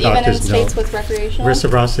license, not a even in doctor's states note. with recreational.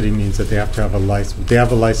 Reciprocity means that they have to have a license. They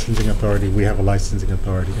have a licensing authority. We have a licensing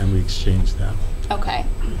authority, and we exchange that. Okay,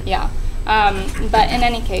 yeah. But in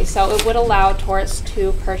any case, so it would allow tourists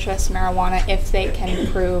to purchase marijuana if they can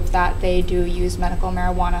prove that they do use medical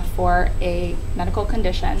marijuana for a medical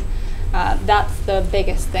condition. That's the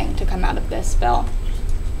biggest thing to come out of this bill.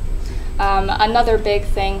 Another big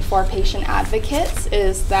thing for patient advocates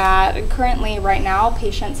is that currently, right now,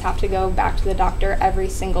 patients have to go back to the doctor every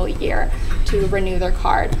single year to renew their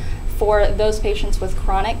card. For those patients with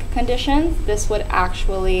chronic conditions, this would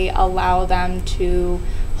actually allow them to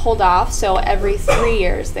hold off. So every 3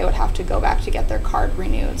 years, they would have to go back to get their card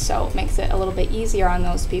renewed. So it makes it a little bit easier on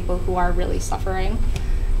those people who are really suffering.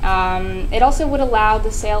 It also would allow the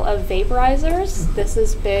sale of vaporizers. This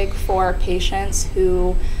is big for patients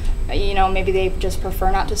who, you know, maybe they just prefer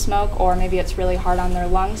not to smoke, or maybe it's really hard on their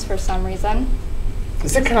lungs for some reason.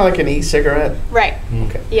 Is it kind of like an e-cigarette? Right.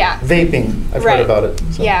 Okay. Yeah. Vaping. I've Right. heard about it.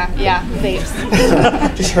 So. Yeah,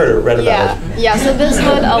 vapes. Just heard or read about it. Yeah, so this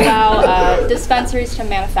would allow dispensaries to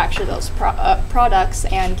manufacture those products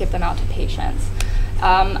and give them out to patients.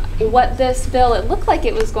 What this bill, it looked like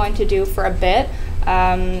it was going to do for a bit.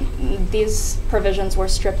 These provisions were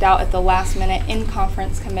stripped out at the last minute in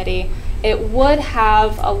conference committee. It would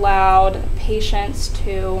have allowed patients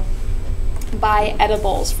to buy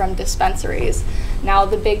edibles from dispensaries. Now,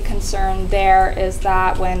 the big concern there is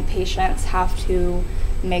that when patients have to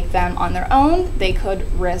make them on their own, they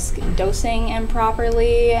could risk dosing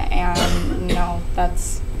improperly, and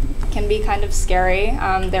that's can be kind of scary.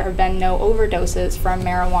 There have been no overdoses from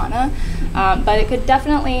marijuana, but it could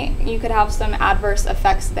definitely, you could have some adverse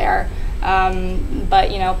effects there. But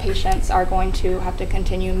patients are going to have to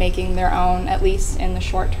continue making their own, at least in the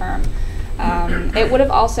short term. It would have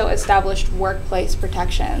also established workplace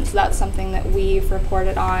protections. That's something that we've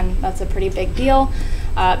reported on. That's a pretty big deal.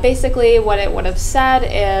 Basically, what it would have said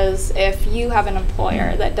is if you have an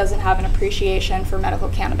employer that doesn't have an appreciation for medical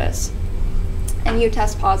cannabis and you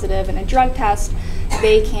test positive in a drug test,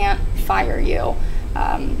 they can't fire you.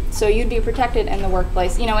 So you'd be protected in the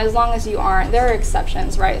workplace, as long as you aren't, there are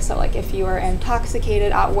exceptions, right? So like if you are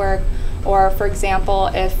intoxicated at work, or for example,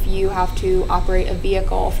 if you have to operate a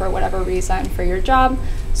vehicle for whatever reason for your job.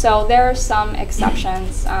 So there are some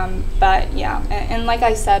exceptions, but yeah, and like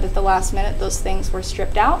I said at the last minute, those things were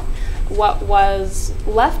stripped out. What was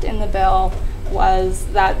left in the bill was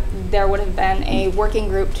that there would have been a working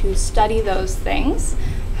group to study those things.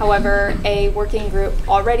 However, a working group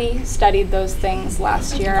already studied those things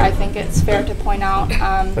last year. I think it's fair to point out.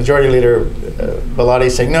 Majority Leader Bellotti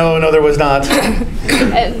saying, no, there was not.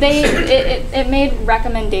 It made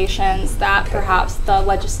recommendations that perhaps the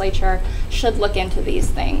legislature should look into these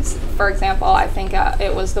things. For example, I think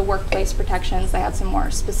it was the workplace protections. They had some more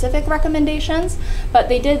specific recommendations, but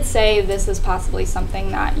they did say this is possibly something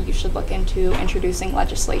that you should look into introducing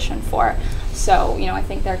legislation for. So, I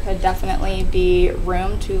think there could definitely be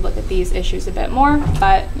room to look at these issues a bit more,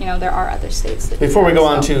 but, there are other states that Before we go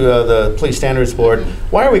on to the Police Standards Board,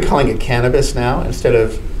 why are we calling it cannabis now instead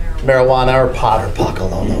of marijuana or pot or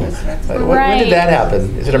pakalolo? When did that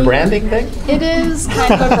happen? Is it a branding thing? It is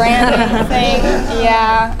kind of a branding thing,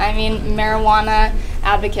 yeah. I mean, marijuana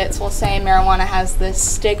advocates will say marijuana has this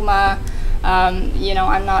stigma.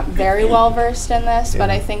 I'm not very well versed in this, but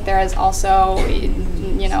I think there is also,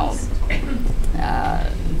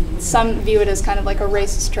 some view it as kind of like a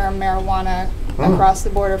racist term, marijuana, across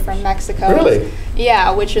the border from Mexico. Really?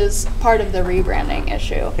 Yeah, which is part of the rebranding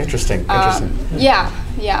issue. Interesting.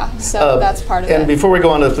 Yeah. So that's part of it. And before we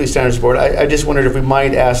go on to the Police Standards Board, I just wondered if we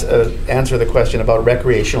might answer the question about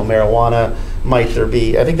recreational marijuana. Might there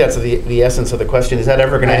be? I think that's the essence of the question. Is that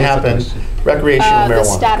ever going to happen? Recreational marijuana. The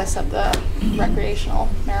status of the recreational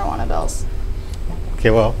marijuana bills.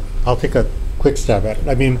 Okay, well, I'll take a quick stab at it.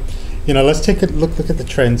 I mean, let's take a look at the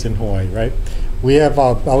trends in Hawaii, right? We have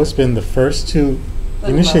always been the first to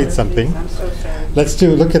initiate something. I'm so sorry. Let's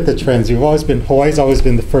look at the trends. Hawaii's always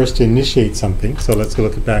been the first to initiate something. So let's go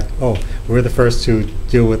look at back. We're the first to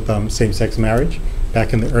deal with same-sex marriage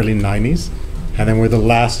back in the early 90s. And then we're the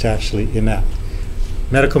last to actually enact.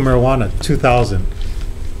 Medical marijuana, 2000.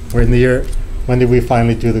 We're in the year, when did we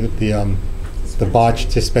finally do the botched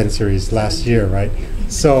dispensaries? Last year, right?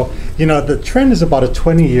 So, the trend is about a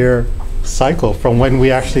 20-year cycle from when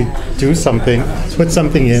we actually do something, put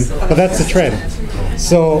something in, but that's the trend.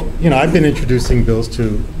 So, I've been introducing bills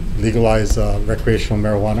to legalize recreational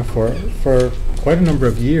marijuana for quite a number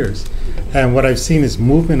of years. And what I've seen is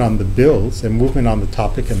movement on the bills and movement on the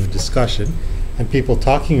topic and the discussion, and people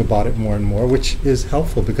talking about it more and more, which is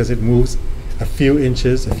helpful because it moves a few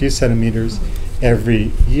inches, a few centimeters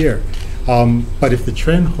every year. But if the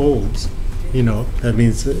trend holds, that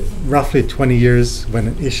means roughly 20 years when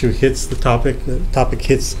an issue hits the topic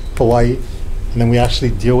hits Hawaii, and then we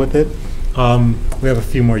actually deal with it, we have a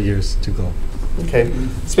few more years to go. Okay.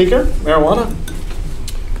 Speaker, marijuana?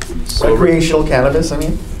 So recreational cannabis, I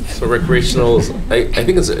mean? So recreational, I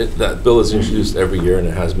think that bill is introduced every year, and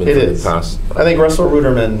it has been for the past. I think Russell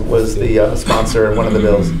Ruderman was the sponsor of one of the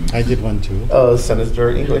bills. I did one too. Senator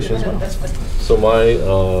English as well. So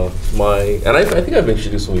and I think I've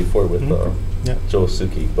introduced one before with Joe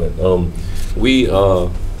Suki, but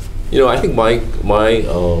I think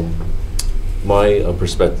my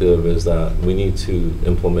perspective is that we need to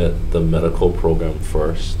implement the medical program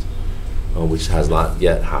first, which has not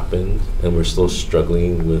yet happened, and we're still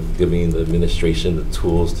struggling with giving the administration the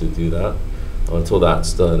tools to do that. Until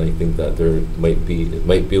that's done, I think that there might be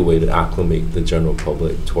a way to acclimate the general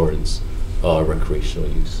public towards recreational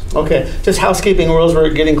use. Okay, just housekeeping rules. We're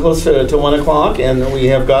getting close to 1 o'clock, and we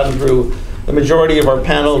have gotten through the majority of our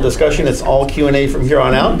panel discussion. It's all Q&A from here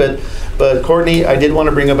on out. But Courtney, I did want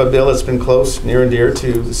to bring up a bill that's been close, near and dear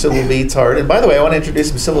to Civil Beat's heart. And by the way, I want to introduce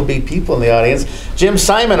some Civil Beat people in the audience. Jim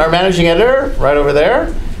Simon, our managing editor, right over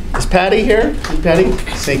there. Is Patty here? Is Patty?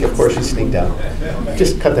 Sneak, of course, she sneaked out.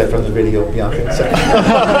 Just cut that from the video, Bianca.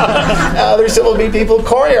 Other Civil Beat people.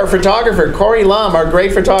 Corie, our photographer. Corie Lum, our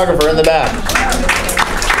great photographer in the back.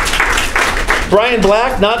 Brian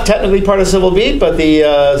Black, not technically part of Civil Beat, but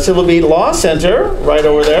the Civil Beat Law Center, right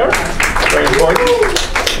over there. Very important.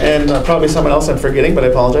 And probably someone else I'm forgetting, but I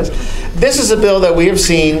apologize. This is a bill that we have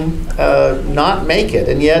seen not make it.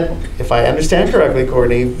 And yet, if I understand correctly,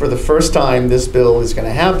 Courtney, for the first time, this bill is going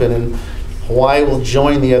to happen, and Hawaii will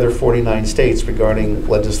join the other 49 states regarding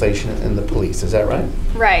legislation in the police. Is that right?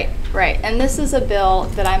 Right. And this is a bill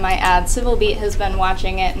that I might add, Civil Beat has been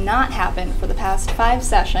watching it not happen for the past 5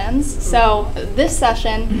 sessions. So this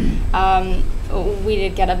session, we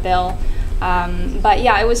did get a bill. But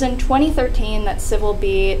yeah, it was in 2013 that Civil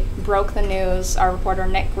Beat broke the news, our reporter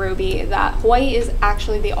Nick Ruby, that Hawaii is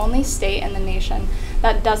actually the only state in the nation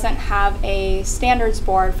that doesn't have a standards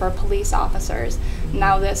board for police officers.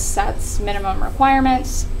 Now this sets minimum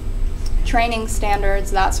requirements, training standards,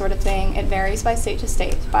 that sort of thing. It varies by state to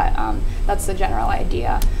state, but that's the general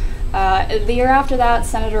idea. The year after that,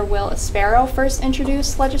 Senator Will Aspero first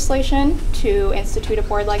introduced legislation to institute a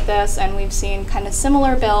board like this, and we've seen kind of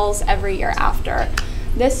similar bills every year after.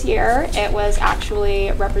 This year, it was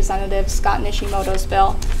actually Representative Scott Nishimoto's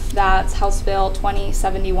bill. That's House Bill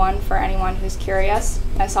 2071 for anyone who's curious.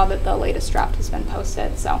 I saw that the latest draft has been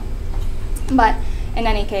posted, so. But in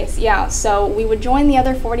any case, yeah, so we would join the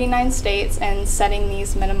other 49 states in setting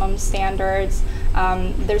these minimum standards.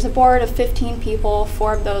 There's a board of 15 people.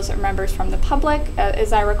 4 of those are members from the public,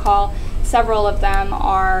 as I recall. Several of them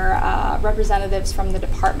are representatives from the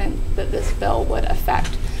department that this bill would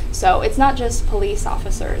affect. So it's not just police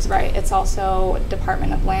officers, right? It's also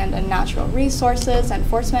Department of Land and Natural Resources,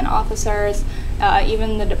 enforcement officers,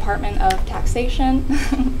 even the Department of Taxation.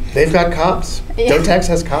 They've got cops. Yeah. DOTAX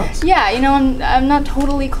has cops. Yeah, you know, I'm not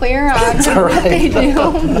totally clear on what they do,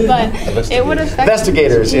 but it would affect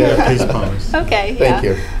investigators. Yeah, police powers. Okay. Thank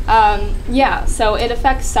you. Yeah, so it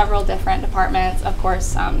affects several different departments. Of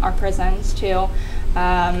course, our prisons too.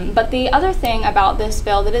 But the other thing about this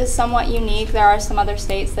bill that is somewhat unique, there are some other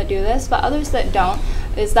states that do this, but others that don't,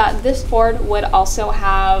 is that this board would also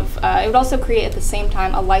have, it would also create at the same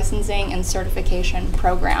time a licensing and certification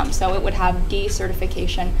program. So it would have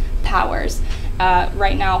decertification powers.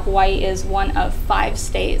 Right now, Hawaii is one of 5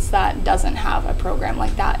 states that doesn't have a program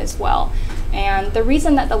like that as well. And the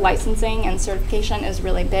reason that the licensing and certification is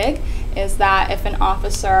really big is that if an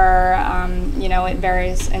officer, you know, it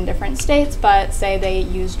varies in different states, but say they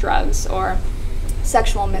use drugs or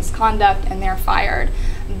sexual misconduct and they're fired,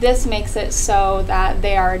 this makes it so that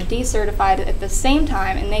they are decertified at the same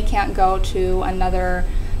time and they can't go to another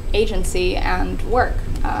agency and work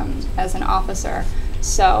as an officer.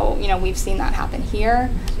 So, you know, we've seen that happen here,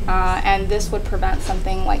 and this would prevent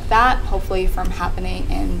something like that, hopefully, from happening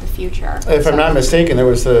in the future. If I'm not mistaken, there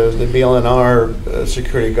was the BLNR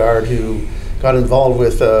security guard who got involved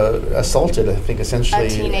with assaulted, I think, essentially a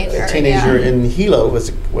teenager yeah. in Hilo. Was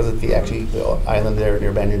it the island there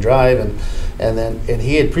near Banyan Drive, and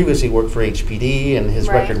he had previously worked for HPD, and his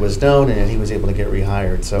right. record was known, and he was able to get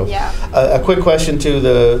rehired. So, yeah. A quick question to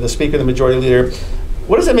the Speaker, the Majority Leader.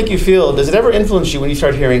 What does that make you feel? Does it ever influence you when you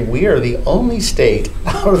start hearing we are the only state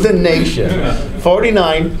out of the nation?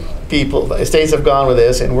 49 states have gone with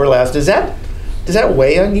this, and we're last. Does that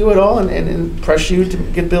weigh on you at all and impress you to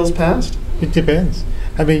get bills passed? It depends.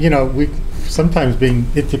 I mean, you know, it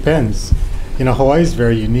depends. You know, Hawaii is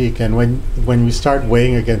very unique, and when we start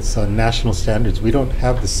weighing against national standards, we don't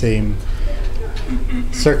have the same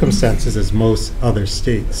circumstances as most other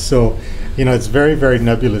states. So, you know, it's very, very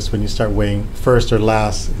nebulous when you start weighing first or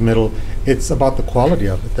last, middle. It's about the quality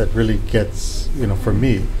of it that really gets, you know, for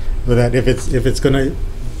me, that if it's going to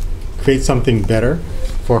create something better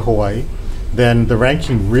for Hawaii, then the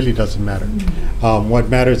ranking really doesn't matter. What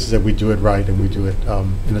matters is that we do it right and we do it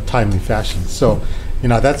in a timely fashion. So, you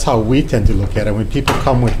know, that's how we tend to look at it. When people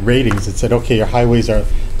come with ratings, it said, okay, your highways are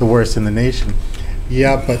the worst in the nation.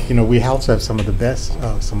 Yeah, but, you know, we also have some of the best,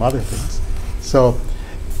 some other things. So,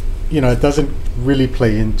 you know, it doesn't really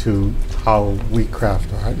play into how we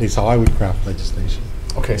craft, or at least how I would craft legislation.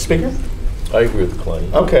 Okay, Speaker? I agree with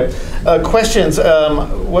Kalani. Okay. Questions.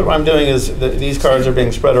 What I'm doing is these cards are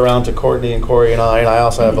being spread around to Courtney and Corie and I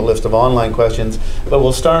also have a list of online questions. But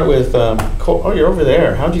we'll start with, oh, you're over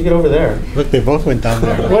there. How'd you get over there? Look, they both went down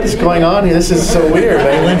there. What is going on here? This is so weird.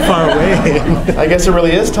 They went far away. I guess it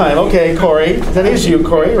really is time. Okay, Corie. That is you,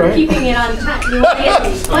 Corie, right? Keeping it on time. You want to get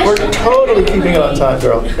these We're questions? totally keeping it on time,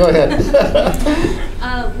 girl. Go ahead.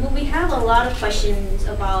 Well, we have a lot of questions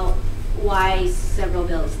about why several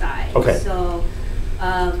bills died. Okay. So,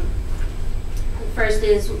 first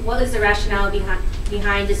is, what is the rationale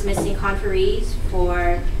behind dismissing conferees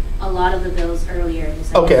for a lot of the bills earlier in the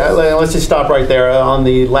session? Okay, let's just stop right there. On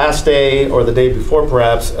the last day or the day before,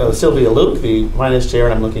 perhaps, Sylvia Luke, the finance chair,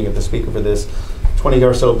 and I'm looking at the speaker for this, 20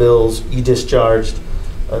 or so bills you discharged,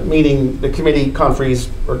 meaning the committee conferees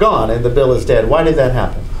are gone and the bill is dead. Why did that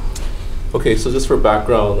happen? Okay, so just for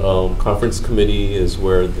background, conference committee is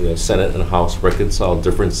where the Senate and House reconcile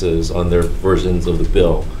differences on their versions of the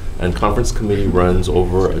bill. And conference committee runs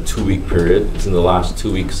over a 2-week period. It's in the last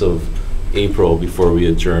 2 weeks of April before we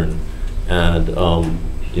adjourn. And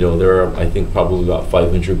there are, I think, probably about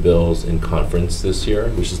 500 bills in conference this year,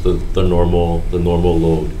 which is the normal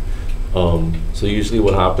load. So usually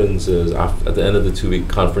what happens is at the end of the 2-week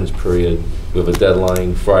conference period, we have a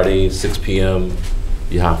deadline, Friday, 6 p.m.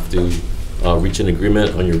 You have to reach an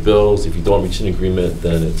agreement on your bills. If you don't reach an agreement,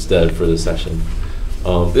 then it's dead for the session.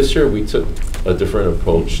 This year we took a different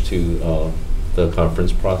approach to the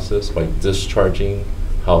conference process by discharging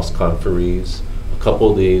House conferees a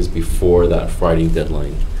couple of days before that Friday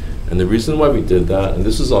deadline. And the reason why we did that, and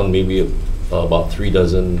this is on maybe about 3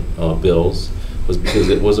 dozen bills, was because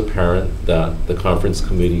it was apparent that the conference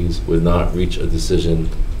committees would not reach a decision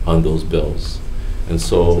on those bills. And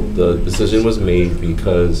so the decision was made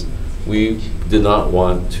because we did not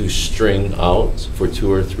want to string out for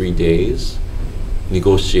 2 or 3 days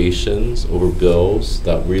negotiations over bills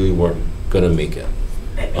that really weren't going to make it.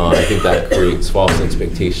 I think that creates false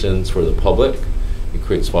expectations for the public. It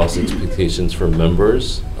creates false expectations for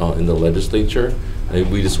members in the legislature. And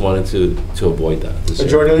we just wanted to avoid that.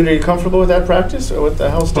 Majority Leader, are you comfortable with that practice or what the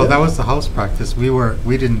House did? Well, that was the House practice.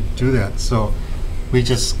 We didn't do that. So we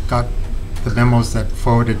just got the memos that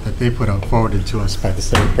they put out forwarded to us by the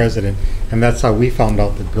Senate President, and that's how we found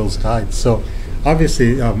out that bills died. So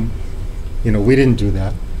obviously, we didn't do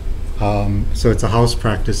that. So it's a House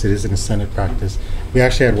practice. It isn't a Senate practice. We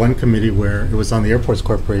actually had one committee where it was on the Airports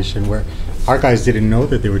Corporation where our guys didn't know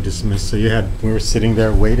that they were dismissed. So we were sitting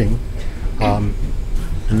there waiting, and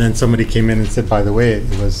then somebody came in and said, by the way, it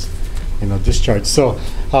was, discharged. So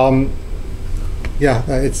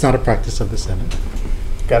it's not a practice of the Senate.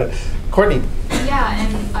 Got it. Courtney. Yeah,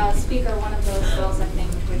 and Speaker, one of those bills, I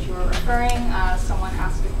think, which you were referring, someone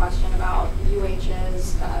asked a question about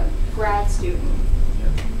UH's grad student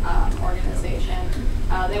organization.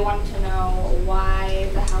 They wanted to know why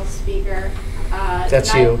the House Speaker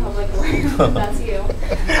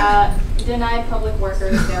denied public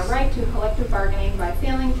workers their right to collective bargaining by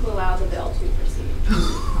failing to allow the bill to proceed.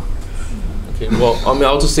 Okay, well,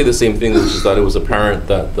 I'll just say the same thing, which is that it was apparent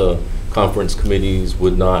that the conference committees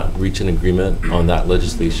would not reach an agreement on that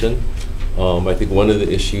legislation. I think one of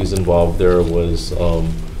the issues involved there was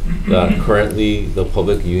that currently the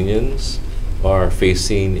public unions are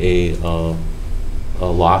facing a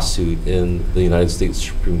lawsuit in the United States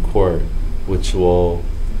Supreme Court, which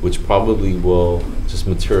probably will just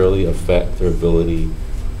materially affect their ability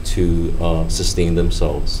to sustain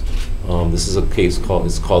themselves. This is a case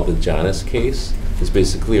called the Janus case. It's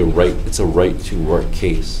basically a right to work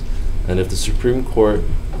case. And if the Supreme Court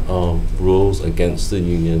rules against the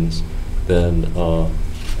unions, then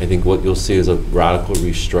I think what you'll see is a radical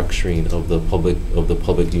restructuring of the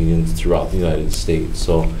public unions throughout the United States.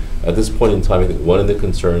 So at this point in time, I think one of the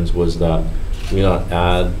concerns was that we not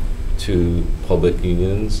add to public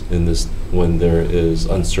unions in this when there is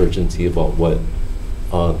uncertainty about what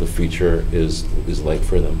the future is like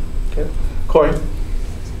for them. Okay. Corie.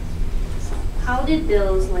 How did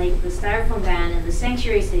bills like the Styrofoam ban and the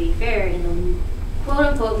Sanctuary City fare in the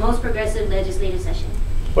quote-unquote most progressive legislative session?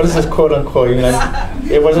 What is this quote-unquote?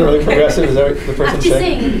 It wasn't really progressive, is that what the person I'm just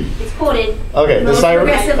saying? saying, it's quoted. Okay, most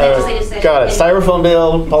progressive legislative session. Got it. Styrofoam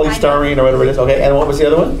bill, polystyrene, or whatever it is. Okay, and what was the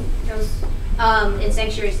other one? It was in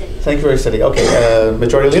Sanctuary City. Sanctuary City. Okay,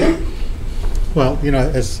 Majority Leader? Well,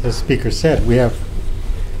 as Speaker said, we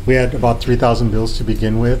had about 3,000 bills to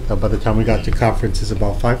begin with. By the time we got to conference, it's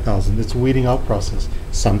about 5,000. It's a weeding out process.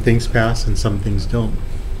 Some things pass and some things don't.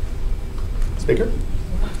 Speaker?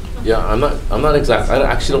 Yeah, I'm not exact. I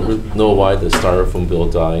actually don't really know why the styrofoam bill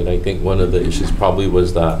died. I think one of the issues probably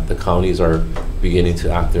was that the counties are beginning to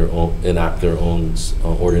enact their own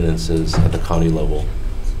ordinances at the county level.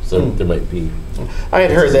 So there might be. I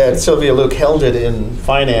had heard that Sylvia Luke held it in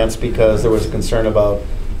finance because there was a concern about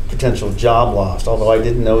potential job loss, although I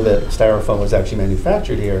didn't know that styrofoam was actually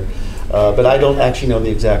manufactured here. But I don't actually know the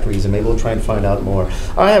exact reason. Maybe we'll try and find out more.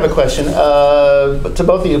 I have a question to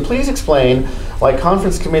both of you. Please explain why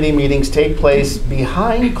conference committee meetings take place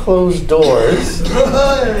behind closed doors.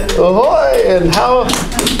 Ahoy! And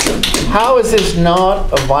how is this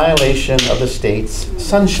not a violation of the state's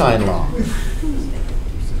sunshine law?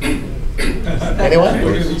 Anyone?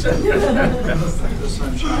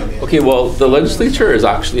 Okay, well, the legislature is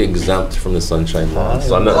actually exempt from the sunshine law,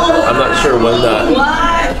 so I'm not sure when that.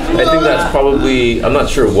 I think that's probably. I'm not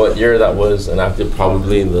sure what year that was enacted.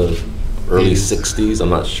 Probably in the early 60s. I'm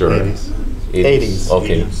not sure. 80s.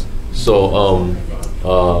 Okay, so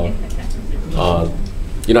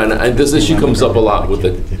you know, and this issue comes up a lot with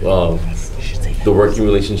the working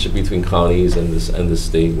relationship between counties and the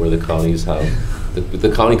state, where the counties have.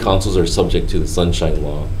 The county councils are subject to the sunshine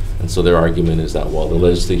law, and so their argument is that, well, the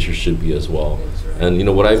legislature should be as well. And you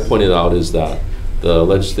know, what I've pointed out is that the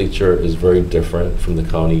legislature is very different from the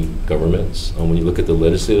county governments. When you look at the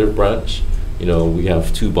legislative branch, you know, we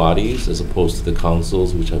have two bodies as opposed to the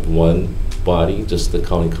councils, which have one body, just the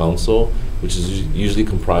county council, which is usually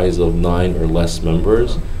comprised of 9 or less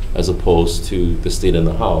members, as opposed to the state and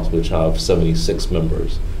the House, which have 76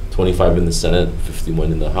 members. 25 in the Senate,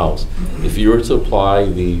 51 in the House. If you were to apply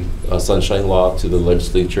the sunshine law to the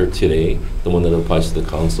legislature today, the one that applies to the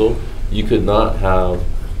council, you could not have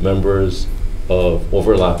members of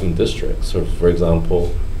overlapping districts. So, for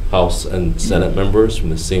example, House and Senate members from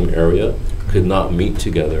the same area could not meet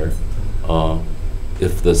together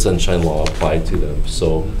if the sunshine law applied to them.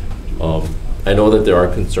 So, I know that there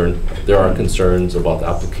are concerns about the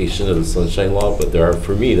application of the sunshine law, but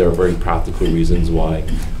for me, there are very practical reasons why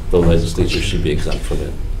the legislature should be exempt from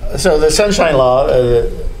it. So the sunshine law,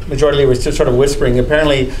 majority leader was just sort of whispering.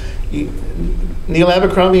 Apparently, Neil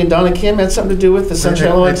Abercrombie and Donna Kim had something to do with the sunshine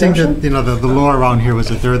law exemption? I think that, you know, the law around here was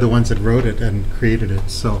that they're the ones that wrote it and created it.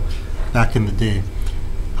 So back in the day,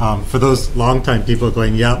 for those longtime people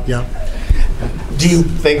going, yep. Do you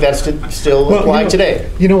think that's still applied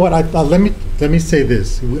today? You know what? Let me say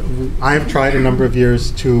this. I have tried a number of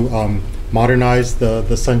years to modernize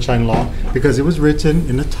the sunshine law, because it was written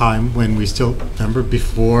in a time when we still remember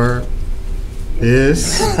before,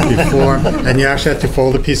 and you actually had to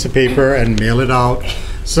fold a piece of paper and mail it out.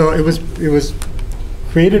 So it was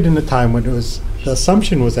created in a time when the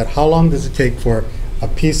assumption was that how long does it take for a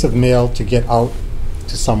piece of mail to get out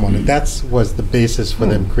to someone, and that was the basis for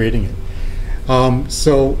them creating it.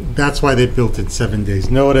 So that's why they built in 7 days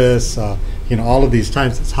notice. You know, all of these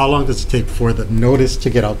times, it's how long does it take for the notice to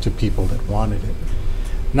get out to people that wanted it.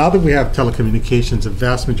 Now that we have telecommunications, a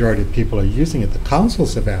vast majority of people are using it. The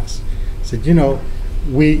councils have said, you know,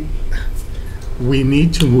 we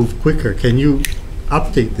need to move quicker. Can you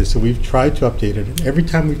update this? So we've tried to update it, and every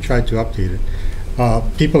time we've tried to update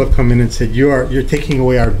it, people have come in and said, you're taking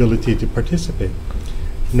away our ability to participate.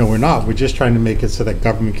 No, we're not. We're just trying to make it so that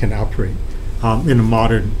government can operate in a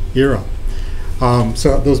modern era.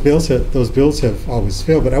 So those bills have always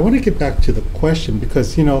failed. But I want to get back to the question,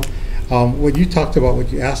 because, you know, what you talked about,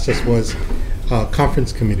 what you asked us was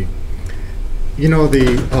conference committee. You know,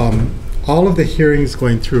 all of the hearings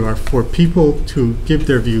going through are for people to give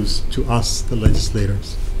their views to us, the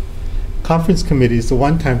legislators. Conference committee is the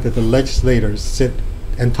one time that the legislators sit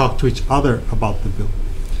and talk to each other about the bill.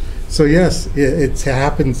 So yes, it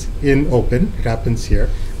happens in open. It happens here.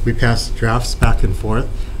 We pass drafts back and forth.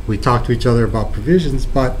 We talk to each other about provisions,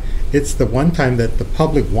 but it's the one time that the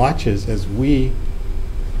public watches as we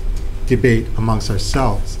debate amongst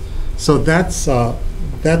ourselves. So that's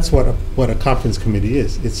what a conference committee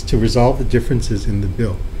is. It's to resolve the differences in the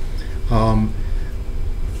bill.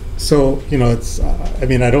 So, you know, it's, I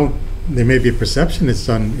mean, there may be a perception it's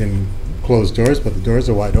done in closed doors, but the doors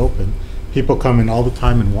are wide open. People come in all the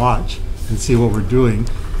time and watch and see what we're doing.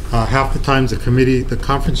 Half the times the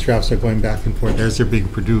conference drafts are going back and forth as they're being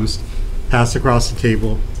produced, passed across the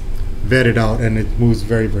table, vetted out, and it moves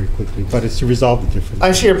very, very quickly. But it's to resolve the difference.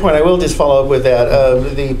 I see your point. I will just follow up with that.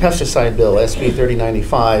 The pesticide bill, SB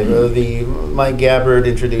 3095, Mike Gabbard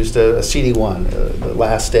introduced a CD1 the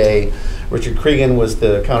last day. Richard Cregan was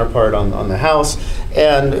the counterpart on the House,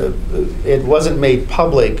 and it wasn't made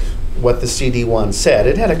public what the CD1 said.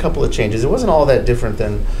 It had a couple of changes. It wasn't all that different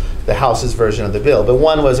than the House's version of the bill, but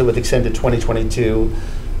one was it would extend to 2022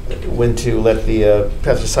 when to let the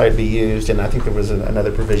pesticide be used, and I think there was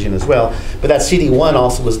another provision as well. But that CD1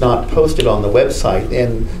 also was not posted on the website,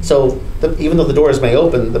 and so even though the doors may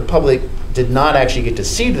open, the public did not actually get to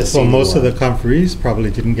see the CD1. Well, most of the conferees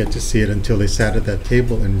probably didn't get to see it until they sat at that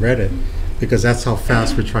table and read it, because that's how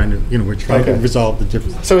fast we're trying to, we're trying to resolve the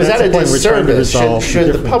difference. So is that a disservice?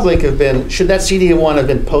 Should the public have been, should that CD1 have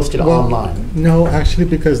been posted online? No, actually,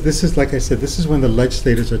 because this is, like I said, this is when the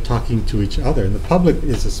legislators are talking to each other, and the public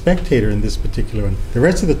is a spectator in this particular one. The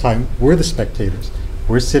rest of the time, we're the spectators.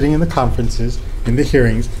 We're sitting in the conferences, in the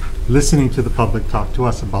hearings, listening to the public talk to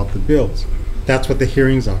us about the bills. That's what the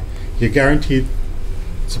hearings are. You're guaranteed,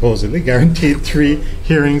 supposedly guaranteed, 3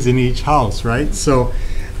 hearings in each house, right? So,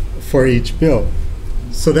 for each bill.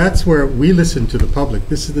 So that's where we listen to the public.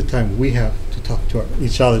 This is the time we have to talk to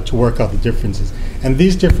each other to work out the differences. And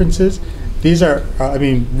these differences, these are, I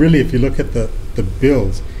mean, really, if you look at the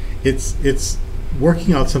bills, it's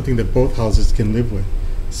working out something that both houses can live with.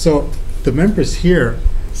 So the members here,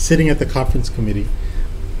 sitting at the conference committee,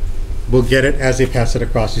 will get it as they pass it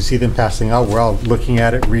across. You see them passing out, we're all looking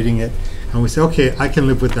at it, reading it, and we say, okay, I can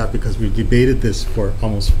live with that because we debated this for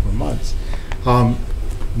almost 4 months.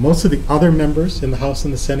 Most of the other members in the House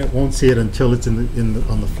and the Senate won't see it until it's on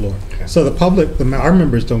the floor. Okay. So the public, our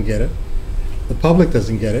members don't get it. The public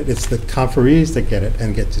doesn't get it. It's the conferees that get it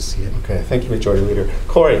and get to see it. Okay, thank you, Majority Leader.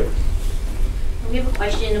 Corie. We have a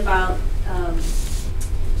question about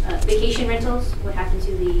vacation rentals. What happened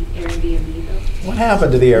to the Airbnb bill? What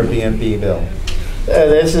happened to the Airbnb bill?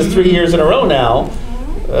 This is 3 years in a row now.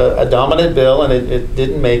 A dominant bill, and it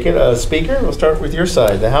didn't make it. Speaker, we'll start with your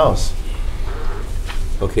side, the House.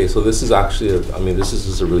 Okay, so this is actually, this is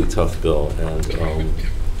just a really tough bill, and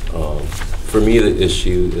for me the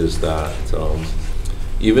issue is that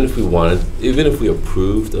even if we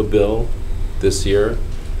approved a bill this year,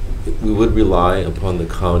 we would rely upon the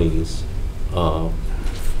counties to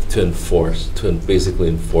basically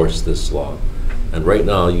enforce this law. And right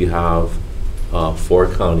now you have 4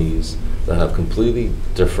 counties that have completely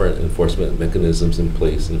different enforcement mechanisms in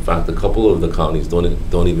place. In fact, a couple of the counties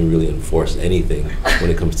don't even really enforce anything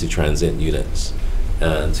when it comes to transient units.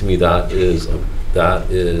 And to me, that is a tough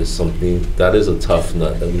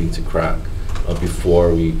nut that we need to crack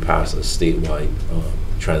before we pass a statewide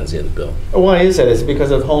transient bill. Why is that? Is it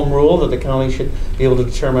because of home rule that the county should be able to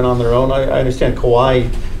determine on their own? I understand Kauai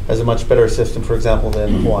has a much better system, for example,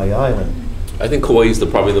 than Hawaii Island. I think Kauai's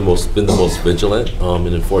been the most vigilant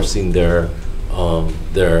in enforcing their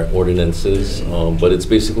ordinances, but it's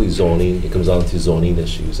basically zoning. It comes down to zoning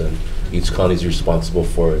issues, and each county is responsible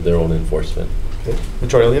for their own enforcement. Okay.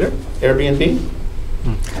 Majority Leader, Airbnb.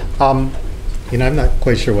 I'm not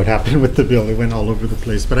quite sure what happened with the bill. It went all over the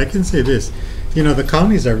place, but I can say this: the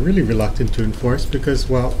counties are really reluctant to enforce because,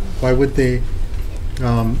 well, why would they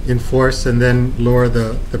enforce and then lower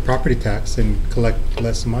the property tax and collect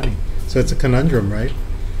less money? So it's a conundrum, right?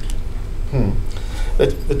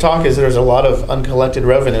 The talk is there's a lot of uncollected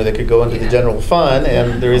revenue that could go into the general fund,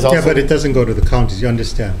 and there is also... Yeah, but it doesn't go to the counties, you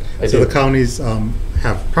understand. So the counties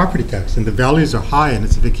have property tax, and the values are high, and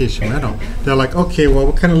it's a vacation rental. They're like, okay, well,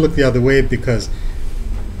 we'll kind of look the other way because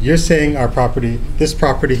you're saying this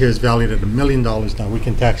property here is valued at $1 million now. We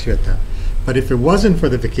can tax you at that. But if it wasn't for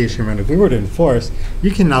the vacation rental, if we were to enforce,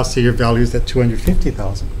 you can now say your value is at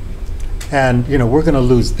 $250,000. And we're going to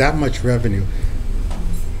lose that much revenue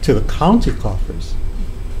to the county coffers.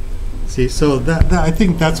 See, so that I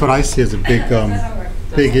think that's what I see as a big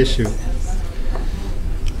issue.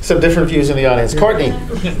 Some different views in the audience. Courtney.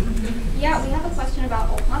 Yeah, we have a question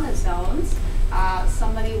about Ohana zones.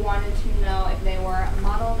 Somebody wanted to know if they were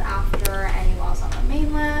modeled after any laws on the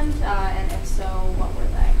mainland, and if so, what were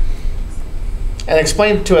they? And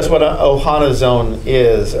explain to us what an Ohana zone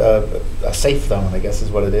is. A safe zone, I guess, is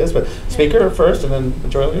what it is. But Speaker first, and then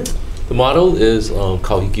Majority Leader. The model is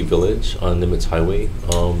Kahiki Village on Nimitz Highway.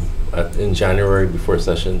 In January, before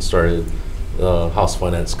session started, the House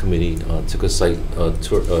Finance Committee took a site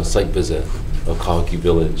visit of Kahiki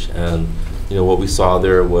Village, and what we saw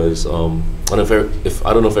there was I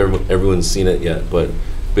don't know if everyone's seen it yet, but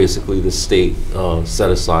basically the state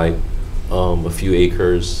set aside a few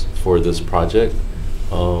acres for this project.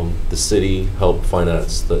 The city helped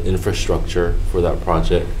finance the infrastructure for that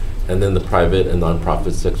project, and then the private and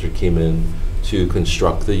nonprofit sector came in to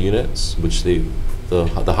construct the units, which the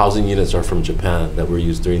housing units are from Japan that were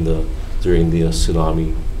used during the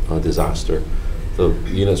tsunami disaster. The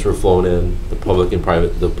units were flown in. The public and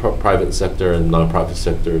private sector and nonprofit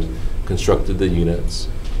sectors constructed the units.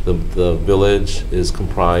 The village is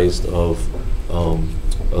comprised of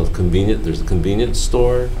there's a convenience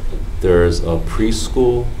store, there's a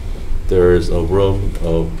preschool, There's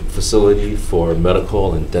a facility for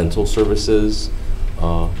medical and dental services.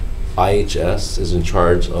 IHS is in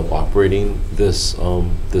charge of operating this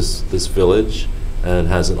this village and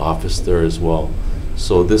has an office there as well.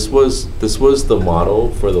 So this was the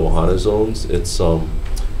model for the Ohana zones.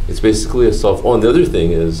 It's basically a self. Oh, and the other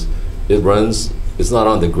thing is, it's not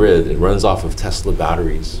on the grid. It runs off of Tesla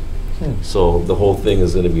batteries. So the whole thing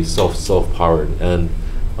is going to be self-powered, and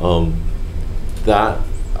that,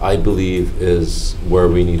 I believe, is where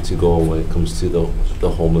we need to go when it comes to the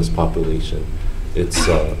homeless population. It's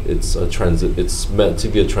meant to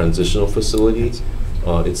be a transitional facility.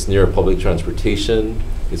 It's near public transportation.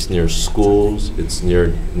 It's near schools. It's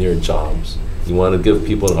near jobs. You want to give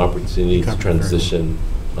people an opportunity to transition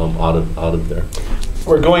out of there.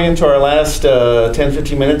 We're going into our last 10,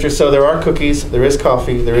 15 minutes or so. There are cookies, there is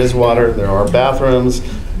coffee, there is water, there are bathrooms.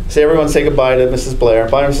 So everyone say goodbye to Mrs. Blair.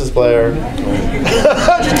 Bye, Mrs. Blair.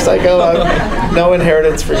 Just like, no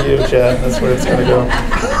inheritance for you, Chad. That's where it's going to go.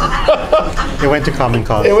 It went to Common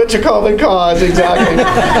Cause. It went to Common Cause, exactly.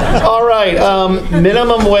 All right,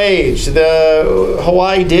 minimum wage. The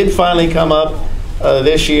Hawaii did finally come up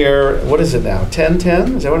this year. What is it now?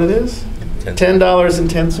 10.10? Is that what it is?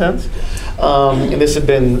 $10.10. And this had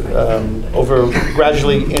been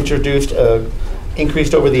gradually introduced,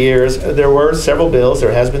 increased over the years. There were several bills.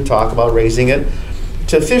 There has been talk about raising it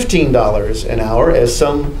to $15 an hour, as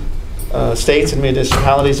some states and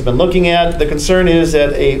municipalities have been looking at. The concern is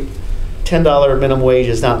that a $10 minimum wage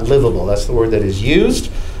is not livable. That's the word that is used.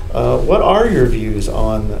 What are your views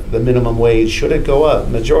on the minimum wage? Should it go up?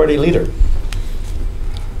 Majority Leader.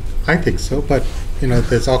 I think so, but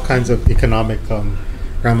there's all kinds of economic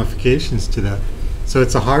ramifications to that. So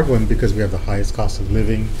it's a hard one because we have the highest cost of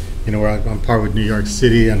living. We're on par with New York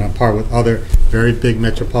City and on par with other very big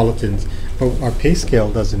metropolitans, but our pay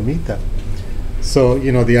scale doesn't meet that. So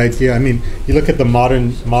the idea. I mean, you look at the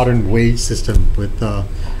modern wage system with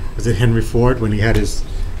was it Henry Ford when he had his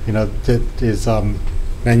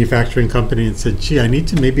manufacturing company and said, "Gee, I need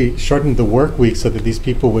to maybe shorten the work week so that these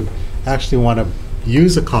people would actually want to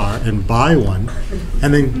use a car and buy one,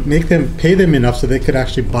 and then pay them enough so they could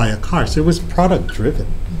actually buy a car." So it was product driven,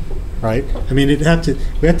 right? I mean, we had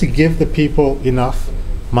to give the people enough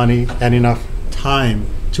money and enough time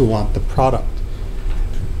to want the product.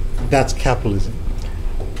 That's capitalism.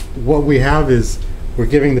 What we have is we're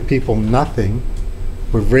giving the people nothing.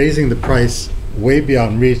 We're raising the price way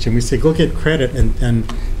beyond reach, and we say, go get credit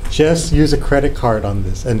and just use a credit card on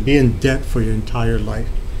this and be in debt for your entire life.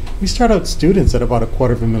 We start out students at about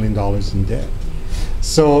 $250,000 in debt.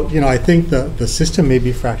 So, I think the system may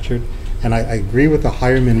be fractured, and I agree with a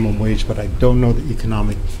higher minimum wage, but I don't know the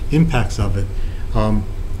economic impacts of it.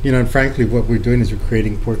 And frankly, what we're doing is we're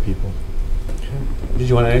creating poor people. Did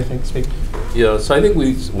you want to add anything, Speaker? Yeah, so I think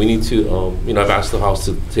we need to, I've asked the House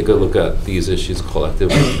to take a look at these issues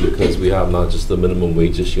collectively because we have not just the minimum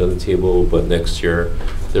wage issue on the table, but next year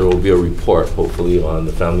there will be a report, hopefully, on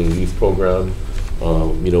the family leave program.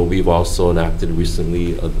 We've also enacted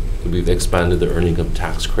recently, we've expanded the earned income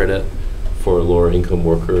tax credit for lower income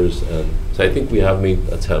workers. And so I think we have made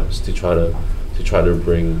attempts to try to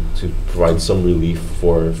provide some relief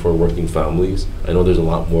for working families. I know there's a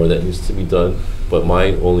lot more that needs to be done, but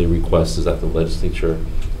my only request is that the legislature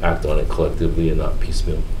act on it collectively and not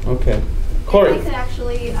piecemeal. Okay. Corie. If I could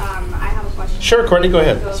actually, I have a question. Sure, Courtney, go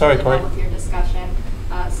ahead. Sorry, really Corie. well with your discussion.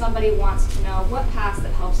 Somebody wants to know what passed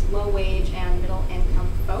that helps low wage and middle income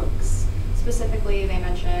folks. Specifically, they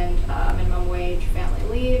mentioned minimum wage, family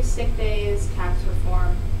leave, sick days, tax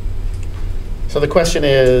reform. So the question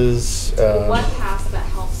is, what passed that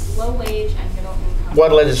helps low wage and middle income?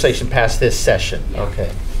 What legislation passed this session? Yeah.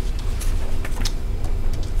 Okay.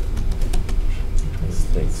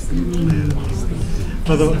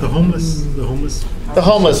 Well, the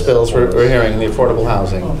homeless bills we're hearing, the affordable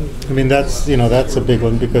housing. I mean, that's a big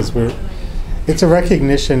one because it's a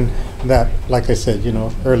recognition that, like I said,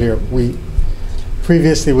 earlier,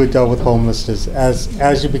 previously we dealt with homelessness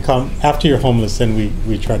as you become, after you're homeless, then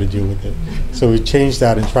we try to deal with it. So we changed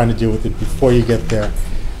that and trying to deal with it before you get there.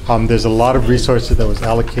 There's a lot of resources that was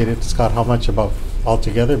allocated. Scott, how much about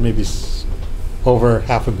altogether? Maybe over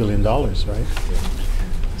 $500 million, right?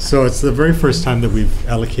 So it's the very first time that we've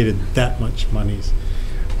allocated that much monies.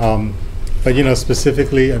 But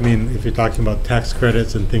specifically, I mean, if you're talking about tax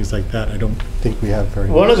credits and things like that, I don't think we have very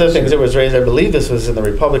much. One of the things that was raised, I believe this was in the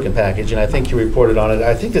Republican package, and I think you reported on it.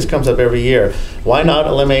 I think this comes up every year. Why not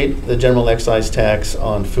eliminate the general excise tax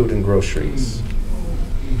on food and groceries?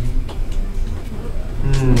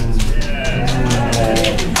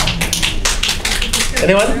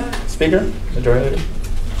 Anyone? Speaker? Majority Leader?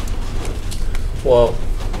 Well,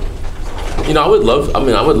 You know, I would love. I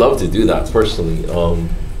mean, I would love to do that personally.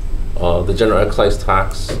 The general excise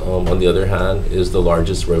tax, on the other hand, is the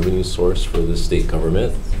largest revenue source for the state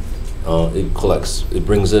government. It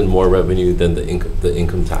brings in more revenue than the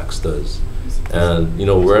income tax does. And you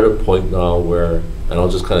know, we're at a point now where, and I'll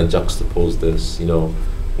just kind of juxtapose this, you know,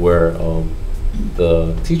 where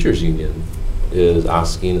the teachers union is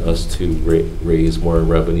asking us to raise more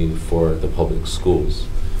revenue for the public schools.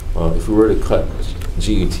 If we were to cut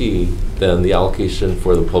GET, then the allocation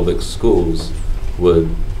for the public schools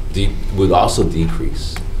would also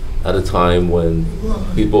decrease at a time when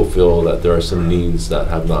people feel that there are some needs that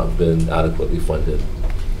have not been adequately funded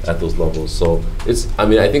at those levels. So I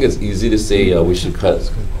think it's easy to say we should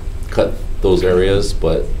cut those areas,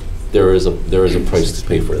 but there is a price to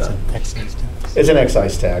pay for that. It's an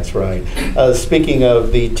excise tax, right. Speaking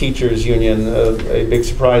of the teachers union, a big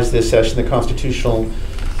surprise this session, the constitutional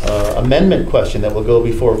amendment question that will go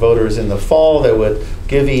before voters in the fall that would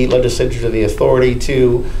give the legislature the authority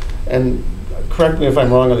to, and correct me if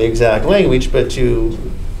I'm wrong on the exact language, but to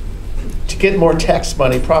get more tax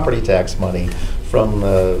money, property tax money, from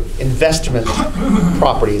investment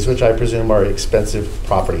properties, which I presume are expensive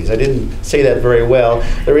properties. I didn't say that very well.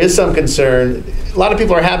 There is some concern. A lot of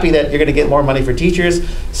people are happy that you're going to get more money for teachers.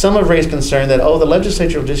 Some have raised concern that, the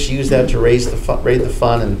legislature will just use that to raise the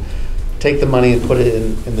fund and take the money and put it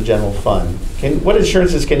in the general fund. What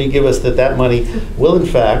assurances can you give us that that money will, in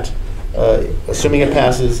fact, assuming it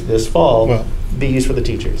passes this fall, be used for the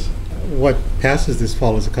teachers? What passes this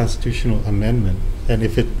fall is a constitutional amendment, and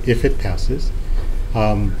if it passes,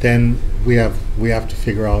 then we have to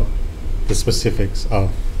figure out the specifics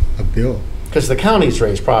of a bill. Because the counties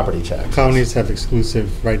raise property taxes. Counties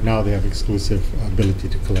have right now they have exclusive ability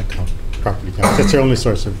to collect property tax. That's their only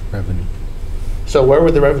source of revenue. So where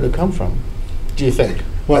would the revenue come from, do you think?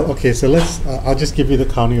 Well, okay, so I'll just give you the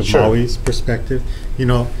county of Maui's perspective. You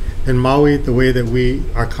know, in Maui, the way that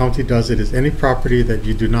our county does it is any property that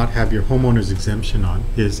you do not have your homeowner's exemption on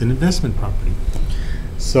is an investment property.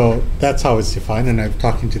 So that's how it's defined, and I'm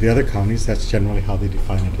talking to the other counties, that's generally how they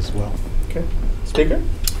define it as well. Okay. Speaker?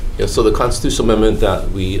 Yeah, so the constitutional amendment that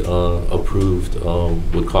we approved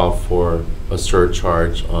would call for a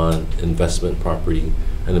surcharge on investment property.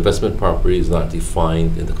 And investment property is not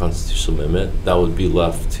defined in the constitutional amendment. That would be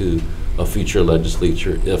left to a future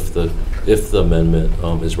legislature if the amendment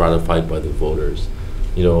is ratified by the voters.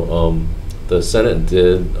 You know, the Senate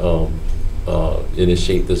did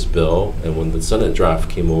initiate this bill, and when the Senate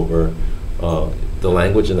draft came over, the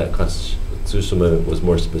language in that constitutional amendment was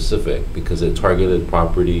more specific because it targeted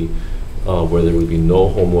property where there would be no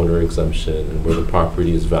homeowner exemption and where the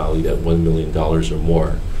property is valued at $1 million or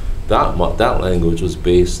more. That language was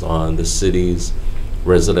based on the city's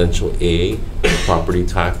residential A property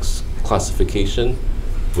tax classification,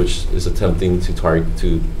 which is attempting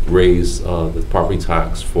to raise the property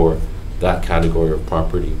tax for that category of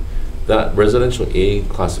property. That residential A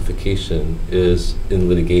classification is in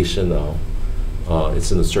litigation now. It's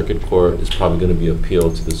in the circuit court. It's probably going to be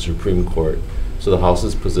appealed to the Supreme Court. So the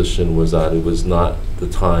House's position was that it was not the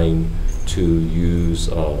time to use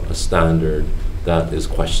a standard that is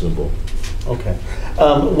questionable. Okay.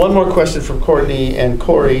 One more question from Courtney and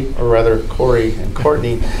Corie, or rather Corie and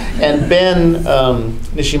Courtney. And Ben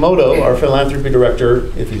Nishimoto, our philanthropy director,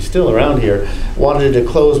 if he's still around here, wanted to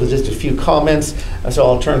close with just a few comments. So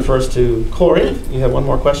I'll turn first to Corie. You have one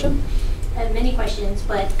more question? I have many questions,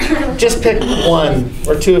 but just pick one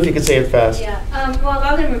or two if you can say it fast. Yeah. Well, a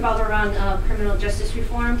lot of them revolve around criminal justice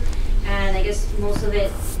reform, and I guess most of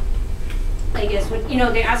it,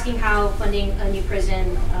 they're asking how funding a new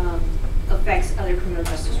prison affects other criminal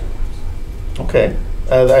justice reforms. Okay.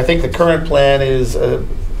 I think the current plan is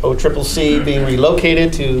OCCC being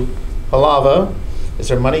relocated to Halava. Is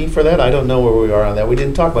there money for that? I don't know where we are on that. We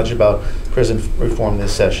didn't talk much about prison reform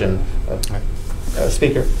this session.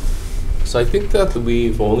 Speaker? So I think that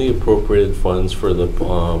we've only appropriated funds for the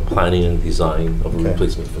planning and design of a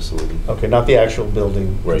replacement facility. Okay, not the actual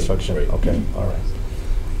building construction. Right. Okay, all right.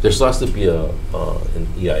 There still has to be an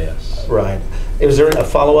EIS. Right. Is there a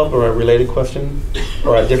follow-up or a related question,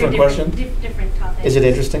 or a different question? Different topic. Is it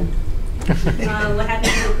interesting? What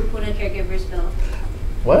happened to the Kupuna caregivers bill?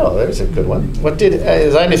 Well, there's a good one.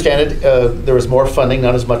 As I understand it, there was more funding,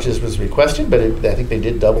 not as much as was requested, but I think they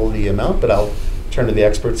did double the amount. But I'll turn to the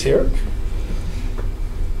experts here.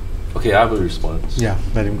 Okay, I have a response. Yeah,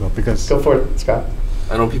 let him go because. Go for it, Scott.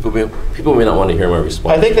 I know people may not want to hear my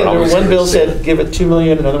response. I think that one bill said give it $2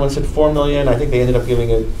 million, another one said $4 million. I think they ended up giving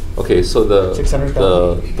it. Okay, so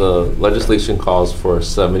the legislation calls for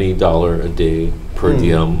 $70 a day per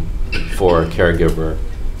diem for a caregiver,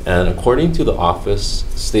 And according to the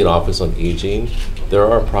State Office on Aging, there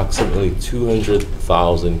are approximately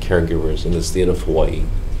 200,000 caregivers in the state of Hawaii.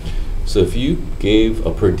 So if you gave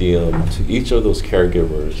a per diem to each of those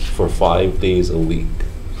caregivers for 5 days a week,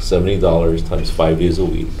 $70 times 5 days a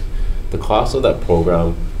week, the cost of that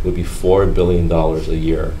program would be $4 billion a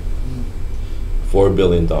year. $4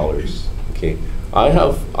 billion. Okay. I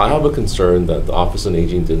have a concern that the Office on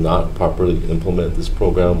Aging did not properly implement this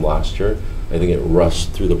program last year. I think it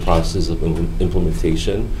rushed through the process of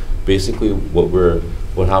implementation. Basically,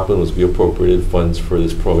 what happened was we appropriated funds for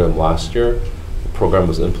this program last year. The program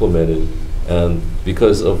was implemented, and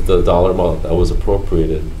because of the dollar amount that was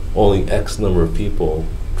appropriated, only X number of people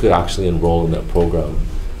could actually enroll in that program.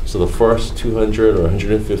 So the first 200 or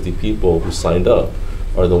 150 people who signed up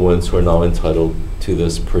are the ones who are now entitled to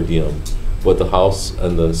this per diem. What the House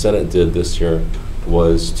and the Senate did this year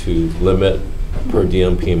was to limit per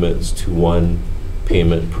diem payments to 1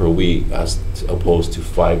 payment per week as opposed to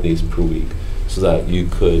 5 days per week, so that you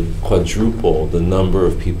could quadruple the number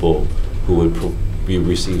of people who would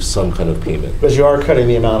receive some kind of payment. Because you are cutting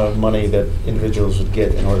the amount of money that individuals would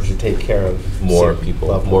get in order to take care of more people,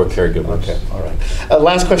 more caregivers. Okay, all right.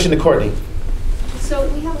 Last question to Courtney. So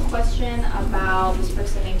we have a question about, this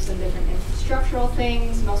person named some different infrastructural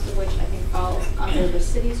things, most of which I think falls under the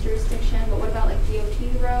city's jurisdiction, but what about like DOT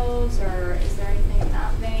roads, or is there anything in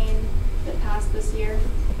that vein that passed this year?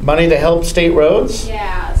 Money to help state roads?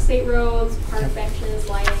 Yeah, state roads, park benches,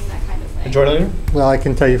 lighting, that kind of thing. Majority Leader? Well, I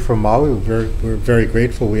can tell you from Maui, we're very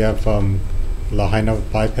grateful. We have Lahaina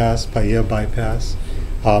bypass, Paia bypass,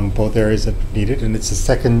 both areas that need it, and it's the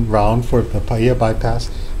second round for the Paia bypass.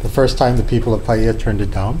 The first time the people of Paia turned it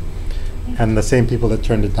down, and the same people that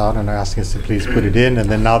turned it down are asking us to please put it in, and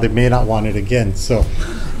then now they may not want it again. So,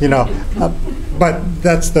 but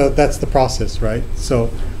that's the process, right? So,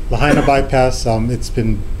 Lahaina bypass,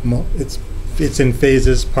 it's in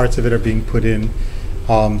phases. Parts of it are being put in.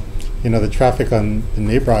 The traffic on the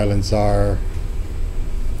neighbor islands are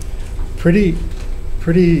pretty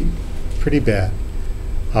bad.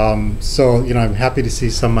 So, I'm happy to see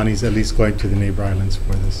some money's at least going to the neighbor islands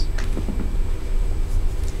for this.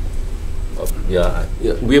 Yeah,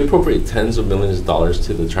 we appropriate tens of millions of dollars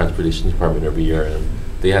to the Transportation Department every year, and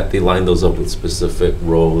they line those up with specific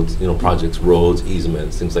roads, projects, roads,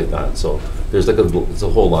 easements, things like that. So there's it's a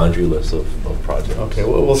whole laundry list of projects. Okay,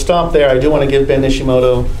 we'll stop there. I do want to give Ben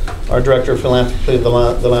Nishimoto, our Director of Philanthropy, the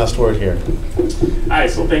last word here. Hi,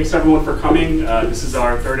 so thanks everyone for coming. This is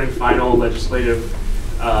our third and final legislative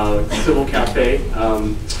civil cafe.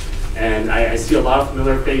 And I see a lot of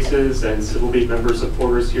familiar faces and Civil Beat member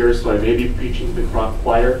supporters here, so I may be preaching to the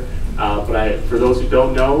choir. But for those who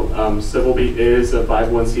don't know, Civil Beat is a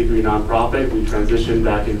 501c3 nonprofit. We transitioned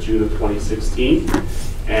back in June of 2016.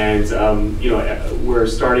 And we're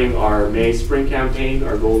starting our May spring campaign.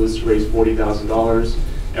 Our goal is to raise $40,000.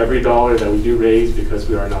 Every dollar that we do raise, because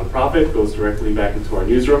we are a nonprofit, goes directly back into our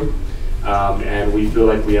newsroom. And we feel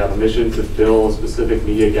like we have a mission to fill specific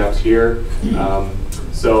media gaps here.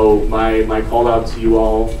 So my call out to you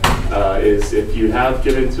all is, if you have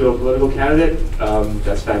given to a political candidate,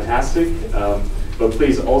 that's fantastic. But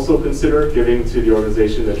please also consider giving to the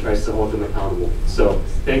organization that tries to hold them accountable. So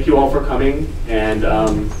thank you all for coming, and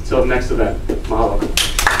until the next event, mahalo.